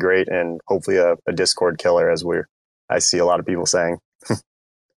 It's going to be great, and hopefully a Discord killer, as I see a lot of people saying.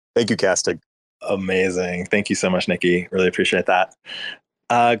 Thank you, Castig. Amazing. Thank you so much, Nikki. Really appreciate that.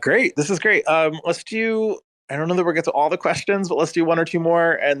 Great. This is great. Let's do. I don't know that we'll get to all the questions, but let's do one or two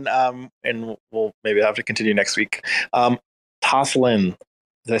more, and we'll maybe have to continue next week. Toslin,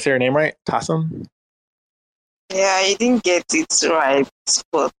 did I say your name right? Toslin? Yeah, I didn't get it right,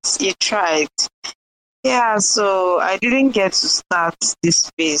 but you tried. Yeah, so I didn't get to start this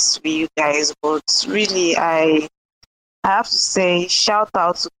space with you guys, but really, I have to say, shout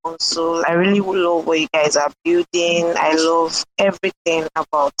out to Console. I really love what you guys are building. I love everything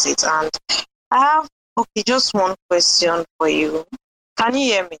about it, and I have just one question for you. Can you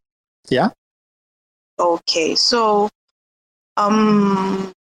hear me? Yeah. Okay, so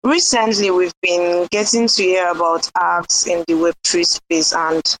recently we've been getting to hear about apps in the Web3 space,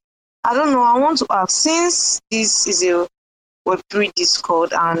 and I don't know, I want to ask, since this is a Web3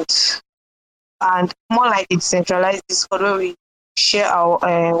 Discord and more like a decentralized Discord where we share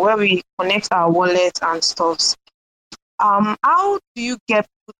where we connect our wallet and stuff, how do you get,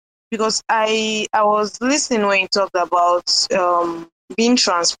 because I was listening when you talked about being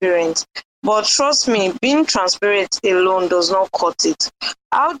transparent, but trust me, being transparent alone does not cut it.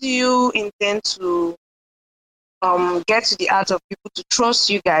 How do you intend to get to the heart of people to trust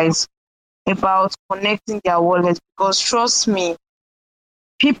you guys about connecting their wallets? Because trust me,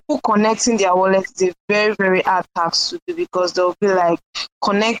 people connecting their wallets is a very, very hard task to do, because they'll be like,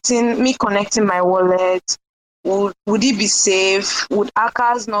 connecting my wallet, would it be safe? Would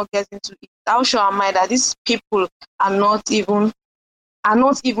hackers not get into it? How sure am I that these people are not even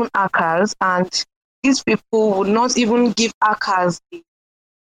hackers, and these people would not even give hackers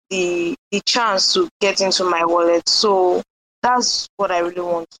the chance to get into my wallet? So that's what I really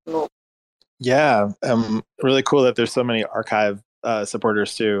want to know. Yeah, really cool that there's so many archive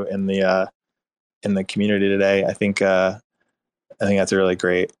supporters too in the community today. I think that's a really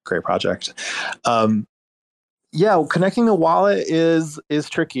great project. Yeah, connecting the wallet is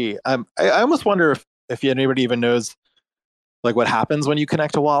tricky. I almost wonder if anybody even knows like what happens when you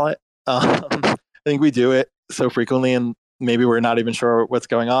connect a wallet. I think we do it so frequently, and maybe we're not even sure what's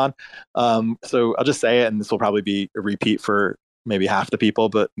going on. So I'll just say it, and this will probably be a repeat for maybe half the people,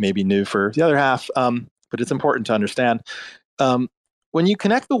 but maybe new for the other half. But it's important to understand. When you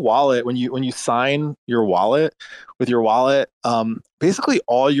connect the wallet, when you sign your wallet with your wallet, basically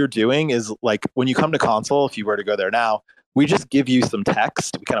all you're doing is, like, when you come to Console, if you were to go there now, we just give you some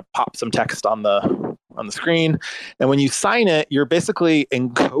text. We kind of pop some text on the screen, and when you sign it, you're basically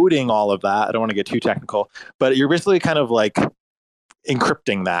encoding all of that. I don't want to get too technical, but you're basically kind of like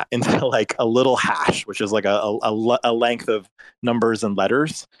encrypting that into like a little hash, which is like a length of numbers and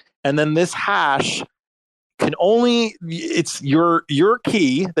letters, and then this hash it's your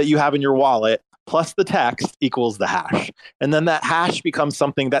key that you have in your wallet plus the text equals the hash. And then that hash becomes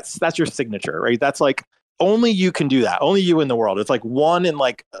something that's your signature, right? That's like, only you can do that. Only you in the world. It's like one in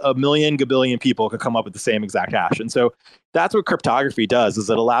like a million gabillion people could come up with the same exact hash. And so that's what cryptography does,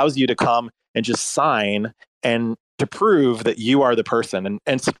 is it allows you to come and just sign and to prove that you are the person. And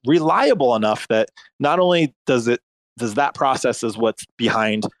it's reliable enough that not only does that process is what's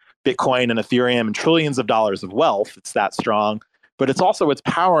behind Bitcoin and Ethereum and trillions of dollars of wealth, it's that strong, but it's also what's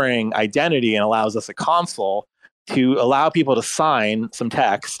powering identity and allows us at Console to allow people to sign some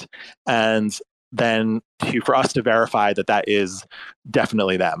text and then for us to verify that is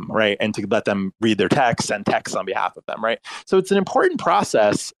definitely them, right? And to let them read their text and text on behalf of them, right? So it's an important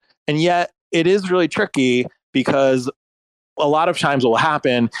process, and yet it is really tricky, because a lot of times what will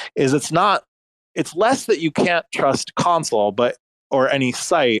happen is it's less that you can't trust Console, or any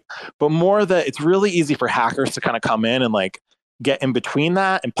site, but more that it's really easy for hackers to kind of come in and like get in between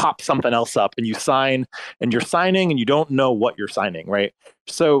that and pop something else up, and you sign, and you're signing and you don't know what you're signing, right?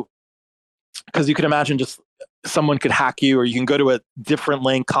 So, because you can imagine just someone could hack you, or you can go to a different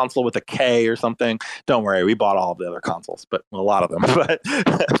link, console with a K or something. Don't worry, we bought all of the other consoles, but a lot of them,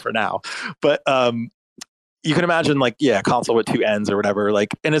 but for now. But you can imagine, like, yeah, console with two N's or whatever,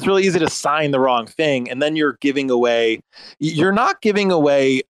 like, and it's really easy to sign the wrong thing, and then you're not giving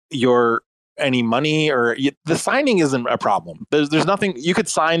away any money, or the signing isn't a problem. There's nothing, you could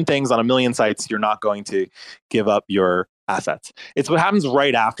sign things on a million sites. You're not going to give up your assets. It's what happens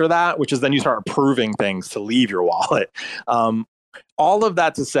right after that, which is then you start approving things to leave your wallet. All of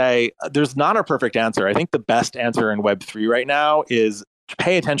that to say, there's not a perfect answer. I think the best answer in Web3 right now is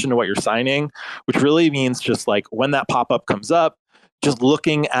pay attention to what you're signing, which really means just like when that pop-up comes up, just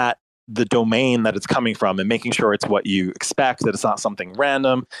looking at the domain that it's coming from and making sure it's what you expect, that it's not something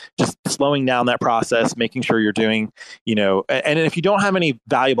random, just slowing down that process, making sure you're doing, and if you don't have any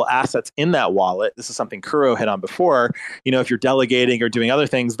valuable assets in that wallet, this is something Kuro hit on before, if you're delegating or doing other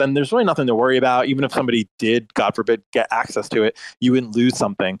things, then there's really nothing to worry about. Even if somebody did, God forbid, get access to it, you wouldn't lose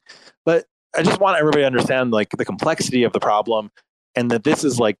something. But I just want everybody to understand like the complexity of the problem, and that this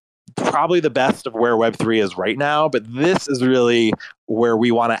is like probably the best of where Web3 is right now, but this is really where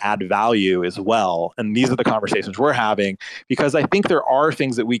we want to add value as well. And these are the conversations we're having, because I think there are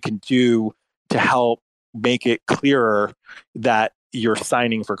things that we can do to help make it clearer that you're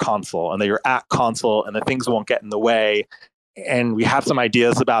signing for Consul and that you're at Consul and that things won't get in the way. And we have some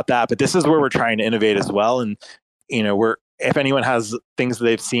ideas about that, but this is where we're trying to innovate as well. And, if anyone has things that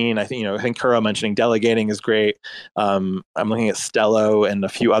they've seen, I think Kuro mentioning delegating is great. I'm looking at Stello and a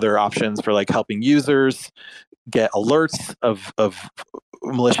few other options for like helping users get alerts of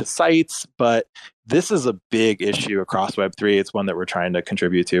malicious sites. But this is a big issue across Web3. It's one that we're trying to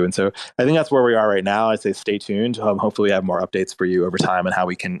contribute to. And so I think that's where we are right now. I'd say stay tuned. Hopefully we have more updates for you over time and how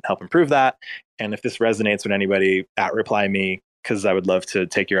we can help improve that. And if this resonates with anybody, @reply me, because I would love to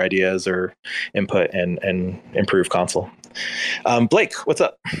take your ideas or input and improve Consul. Blake, what's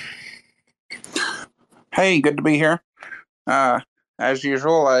up? Hey, good to be here. As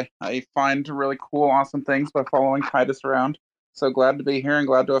usual, I find really cool, awesome things by following Titus around. So glad to be here and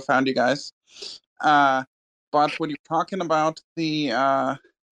glad to have found you guys. But when you're talking about the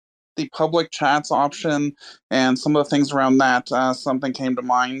public chats option and some of the things around that, something came to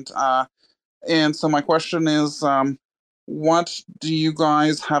mind. And so my question is, what do you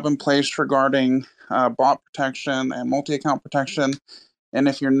guys have in place regarding bot protection and multi-account protection? And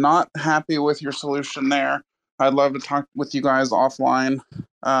if you're not happy with your solution there, I'd love to talk with you guys offline,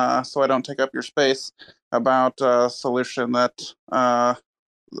 so I don't take up your space, about a solution that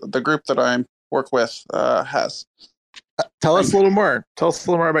the group that I work with has. Tell us a little more. Tell us a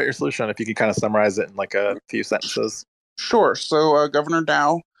little more about your solution, if you could kind of summarize it in like a few sentences. Sure. So Governor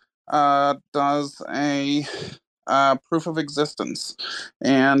DAO does a proof of existence,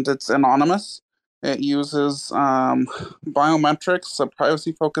 and it's anonymous. It uses biometrics,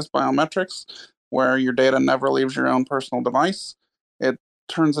 privacy-focused biometrics, where your data never leaves your own personal device. It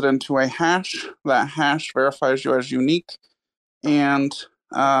turns it into a hash. That hash verifies you as unique, and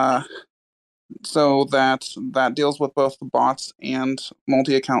so that deals with both the bots and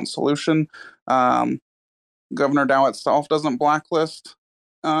multi-account solution. Governor DAO itself doesn't blacklist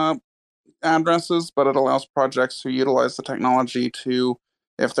addresses, but it allows projects who utilize the technology to,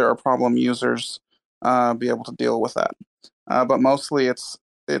 if there are problem users, be able to deal with that. But mostly it's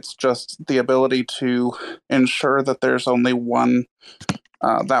just the ability to ensure that there's only one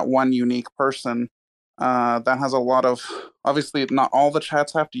unique person that has a lot of, obviously not all the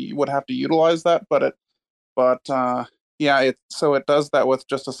chats would have to utilize that, so it does that with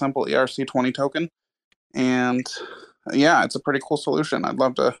just a simple ERC20 token. And yeah, it's a pretty cool solution. I'd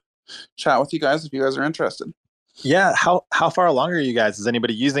love to chat with you guys if you guys are interested. Yeah, how far along are you guys? Is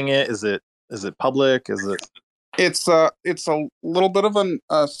anybody using it? Is it public? It's a little bit of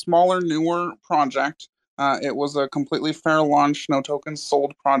a smaller, newer project. It was a completely fair launch, no tokens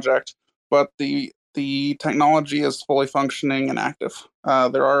sold project, but the technology is fully functioning and active.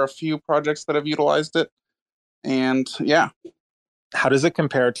 There are a few projects that have utilized it, and yeah. How does it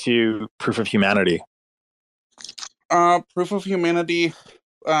compare to Proof of Humanity? Proof of Humanity,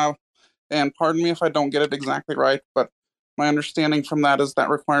 and pardon me if I don't get it exactly right, but my understanding from that is that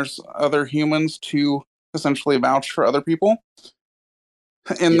requires other humans to essentially vouch for other people.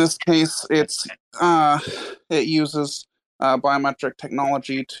 In this case, it uses biometric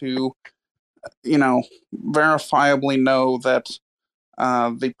technology to, verifiably know that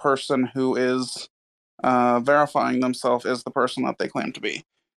the person who is verifying themselves is the person that they claim to be,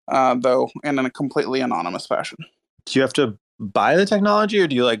 though in a completely anonymous fashion. Do you have to buy the technology, or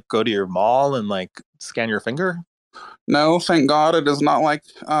do you like go to your mall and like scan your finger? No, thank God it is not like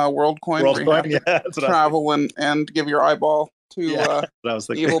WorldCoin, where you have to travel and give your eyeball to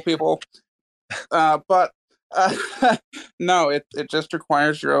evil people. But no, it just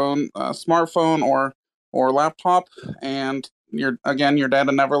requires your own smartphone or laptop, and your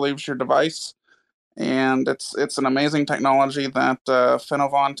data never leaves your device. And it's an amazing technology that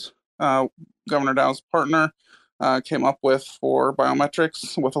Finovant, Governor Dow's partner, came up with for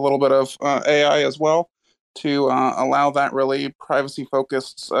biometrics, with a little bit of AI as well, to allow that really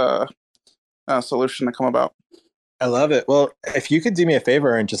privacy-focused solution to come about. I love it. Well, if you could do me a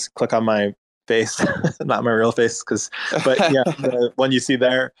favor and just click on my face, not my real face, but yeah, the one you see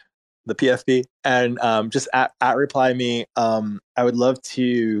there, the PFP, and just at reply me. I would love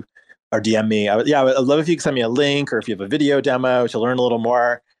to, or DM me. I would love if you could send me a link, or if you have a video demo to learn a little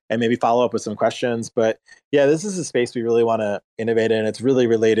more, and maybe follow up with some questions. But yeah, this is a space we really want to innovate in. It's really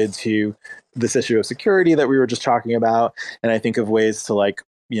related to this issue of security that we were just talking about, and I think of ways to like,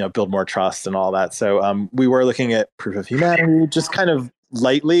 build more trust and all that. So we were looking at proof of humanity, just kind of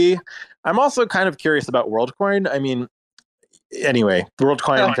lightly. I'm also kind of curious about WorldCoin. I mean, anyway,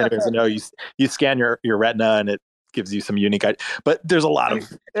 WorldCoin, if anyone doesn't know, you scan your retina and it gives you some unique, but there's a lot of,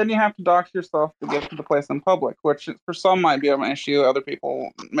 and you have to dox yourself to get to the place in public, which for some might be an issue. Other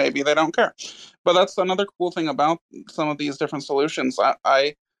people, maybe they don't care. But that's another cool thing about some of these different solutions.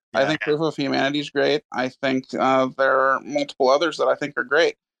 I think proof of humanity is great. I think there are multiple others that I think are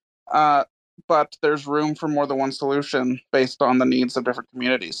great. But there's room for more than one solution based on the needs of different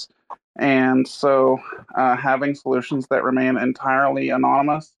communities. And so having solutions that remain entirely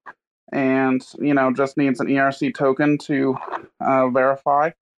anonymous and, just needs an ERC token to verify,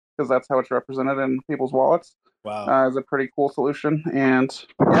 because that's how it's represented in people's wallets, is a pretty cool solution. And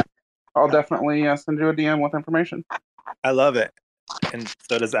I'll definitely send you a DM with information. I love it. And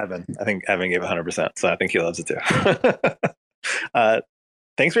so does Evan. I think Evan gave 100%, so I think he loves it too.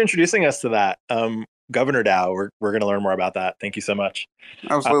 Thanks for introducing us to that. Governor Dow, we're going to learn more about that. Thank you so much.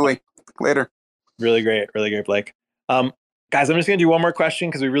 Absolutely. Later. Really great, Blake. Guys, I'm just going to do one more question,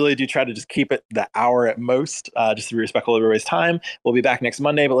 because we really do try to just keep it the hour at most, just to be respectful of everybody's time. We'll be back next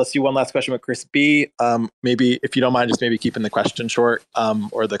Monday, but let's do one last question with Chris B. Maybe, if you don't mind, just maybe keeping the question short,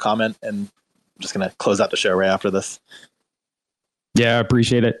 or the comment, and I'm just going to close out the show right after this. Yeah, I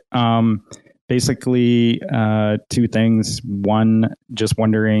appreciate it. Basically, two things. One, just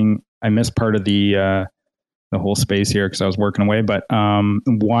wondering, I missed part of the whole space here because I was working away. But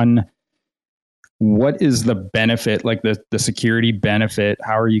one, what is the benefit, like the security benefit?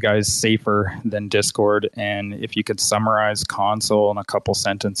 How are you guys safer than Discord? And if you could summarize Console in a couple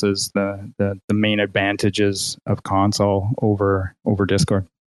sentences, the main advantages of Console over Discord.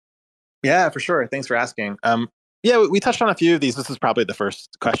 Yeah, for sure. Thanks for asking. Yeah, we touched on a few of these. This is probably the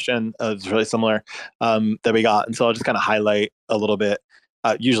first question. It's really similar that we got. And so I'll just kind of highlight a little bit.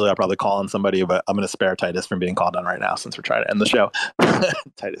 Usually I'll probably call on somebody, but I'm going to spare Titus from being called on right now since we're trying to end the show.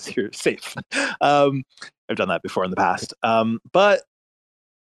 Titus, you're safe. I've done that before in the past. But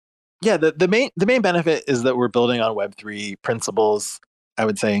yeah, the main benefit is that we're building on Web3 principles, I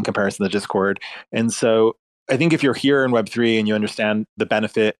would say, in comparison to Discord. And so I think if you're here in Web3 and you understand the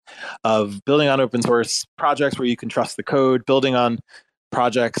benefit of building on open source projects where you can trust the code, building on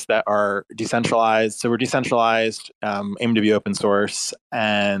projects that are decentralized. So we're decentralized, aim to be open source,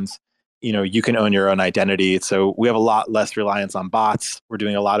 and you can own your own identity. So we have a lot less reliance on bots. We're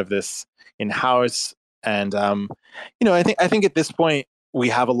doing a lot of this in-house, and I think at this point we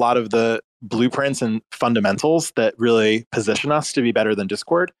have a lot of the blueprints and fundamentals that really position us to be better than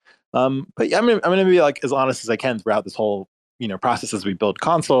Discord. But yeah, I'm gonna be like as honest as I can throughout this whole process as we build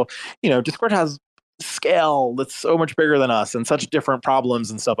Console. Discord has scale that's so much bigger than us and such different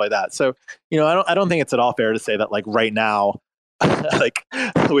problems and stuff like that. So I don't think it's at all fair to say that like right now, like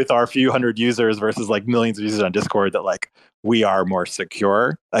with our few hundred users versus like millions of users on Discord, that like we are more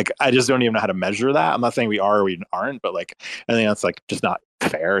secure. Like I just don't even know how to measure that. I'm not saying we are or we aren't, but like I think that's like just not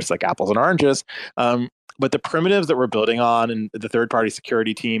fair. It's like apples and oranges. But the primitives that we're building on and the third-party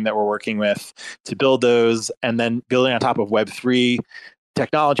security team that we're working with to build those, and then building on top of Web3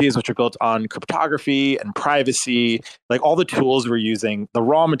 technologies, which are built on cryptography and privacy, like all the tools we're using, the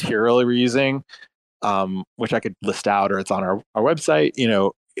raw material we're using, which I could list out or it's on our website,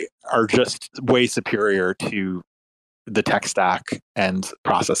 are just way superior to the tech stack and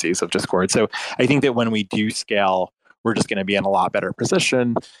processes of Discord. So I think that when we do scale, we're just going to be in a lot better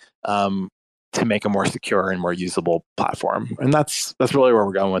position to make a more secure and more usable platform. And that's really where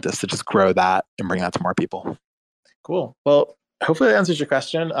we're going with this, to just grow that and bring that to more people. Cool. Well, hopefully that answers your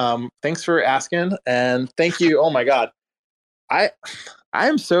question. Thanks for asking. And thank you. Oh my God. I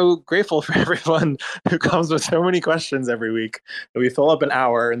am so grateful for everyone who comes with so many questions every week. We fill up an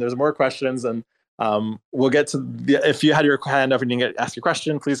hour, and there's more questions, and we'll get to if you had your hand up and you didn't ask your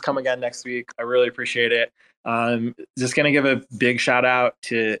question, please come again next week. I really appreciate it. Just going to give a big shout out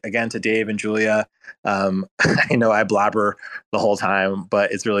to Dave and Julia. I know I blabber the whole time,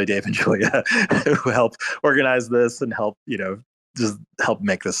 but it's really Dave and Julia who help organize this and help, just help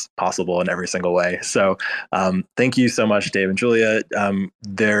make this possible in every single way. So thank you so much, Dave and Julia.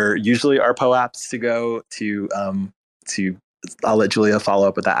 There usually are POAPs to go to I'll let Julia follow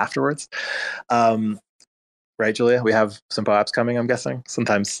up with that afterwards. Right, Julia? We have some POAPs coming, I'm guessing.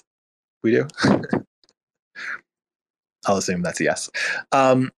 Sometimes we do. I'll assume that's a yes.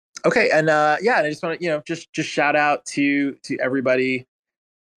 Okay, and I just want to just shout out to everybody.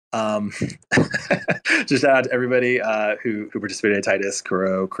 Just shout out to everybody who participated: Titus,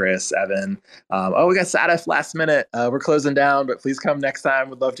 Kuro, Chris, Evan. We got Sadaf last minute. We're closing down, but please come next time.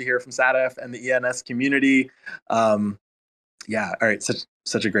 We'd love to hear from Sadaf and the ENS community. All right,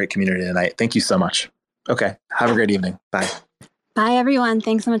 such a great community tonight. Thank you so much. Okay, have a great evening. Bye. Bye, everyone.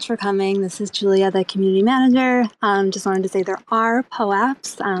 Thanks so much for coming. This is Julia, the community manager. Just wanted to say there are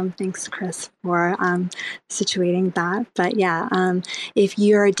POAPs. Thanks, Chris, for situating that. But if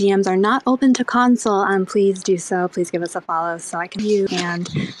your DMs are not open to console, please do so. Please give us a follow so I can view. And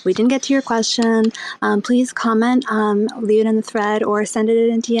we didn't get to your question. Please comment, leave it in the thread, or send it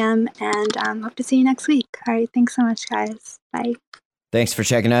in a DM. And hope to see you next week. All right. Thanks so much, guys. Bye. Thanks for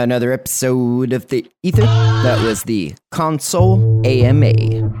checking out another episode of The Ether. That was the Console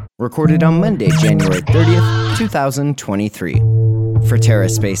AMA, recorded on Monday, January 30th, 2023. For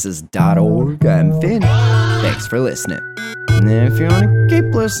TerraSpaces.org, I'm Finn. Thanks for listening. And if you want to keep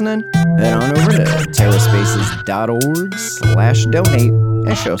listening, head on over to TerraSpaces.org/donate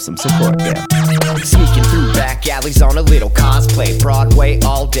and show some support, Sneaking through back alleys on a little cosplay. Broadway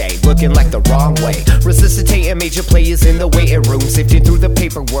all day, looking like the wrong way. Resuscitating major players in the waiting room. Sifting through the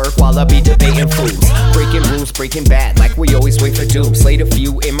paperwork while I be debating fools. Breaking rules, breaking bad, like we always wait for doom. Slayed a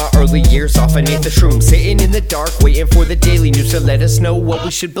few in my early years, off beneath the shrooms. Sitting in the dark, waiting for the daily news to let us know what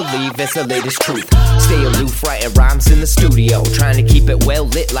we should believe as the latest truth. Stay aloof, writing rhymes in the studio. Trying to keep it well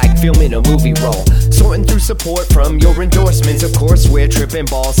lit like filming a movie roll. Sorting through support from your endorsements. Of course, we're tripping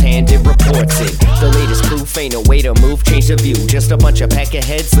balls, handing reports in. The latest proof ain't a way to move, change the view. Just a bunch of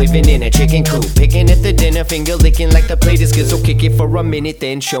peckerheads living in a chicken coop. Picking at the dinner, finger licking like the plate is good. So kick it for a minute,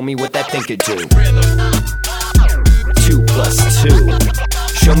 then show me what that thing could do. 2 + 2.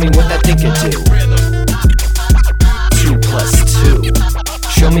 Show me what that thing could do. 2 + 2.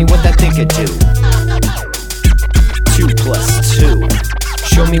 Show me what that thing could do. 2 + 2.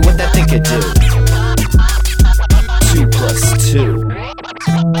 Show me what that thing could do. 2 + 2.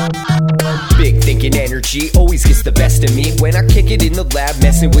 Big thinking energy always gets the best of me when I kick it in the lab,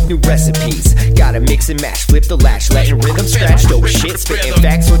 messing with new recipes. Gotta mix and mash, flip the lash, letting rhythm scratch. Dope shit, spitting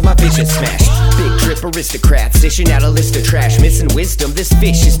facts with my vision smashed. Big trip aristocrats, dishing out a list of trash. Missing wisdom, this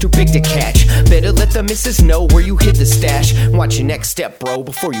fish is too big to catch. Better let the missus know where you hid the stash. Watch your next step, bro,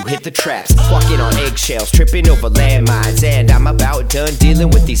 before you hit the traps. Walking on eggshells, tripping over landmines. And I'm about done dealing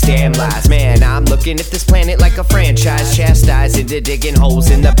with these damn lies. Man, I'm looking at this planet like a franchise. Chastised into digging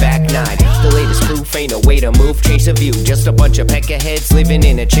holes in the back nine. The latest proof ain't a way to move, change the view. Just a bunch of peckerheads living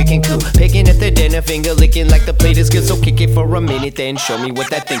in a chicken coop. Picking at the dinner, finger licking like the plate is good. So kick it for a minute, then show me what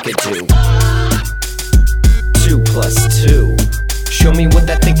that thing could do. 2 + 2. Show me what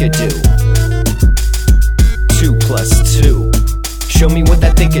that thing could do. 2 + 2. Show me what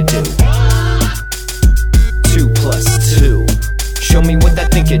that thing could do. 2 + 2. Show me what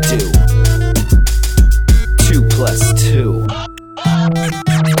that thing could do. 2 + 2.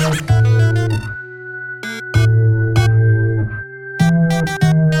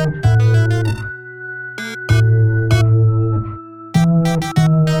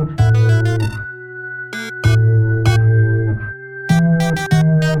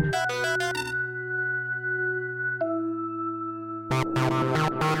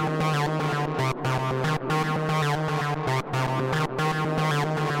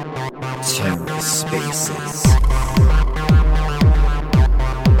 TerraSpaces.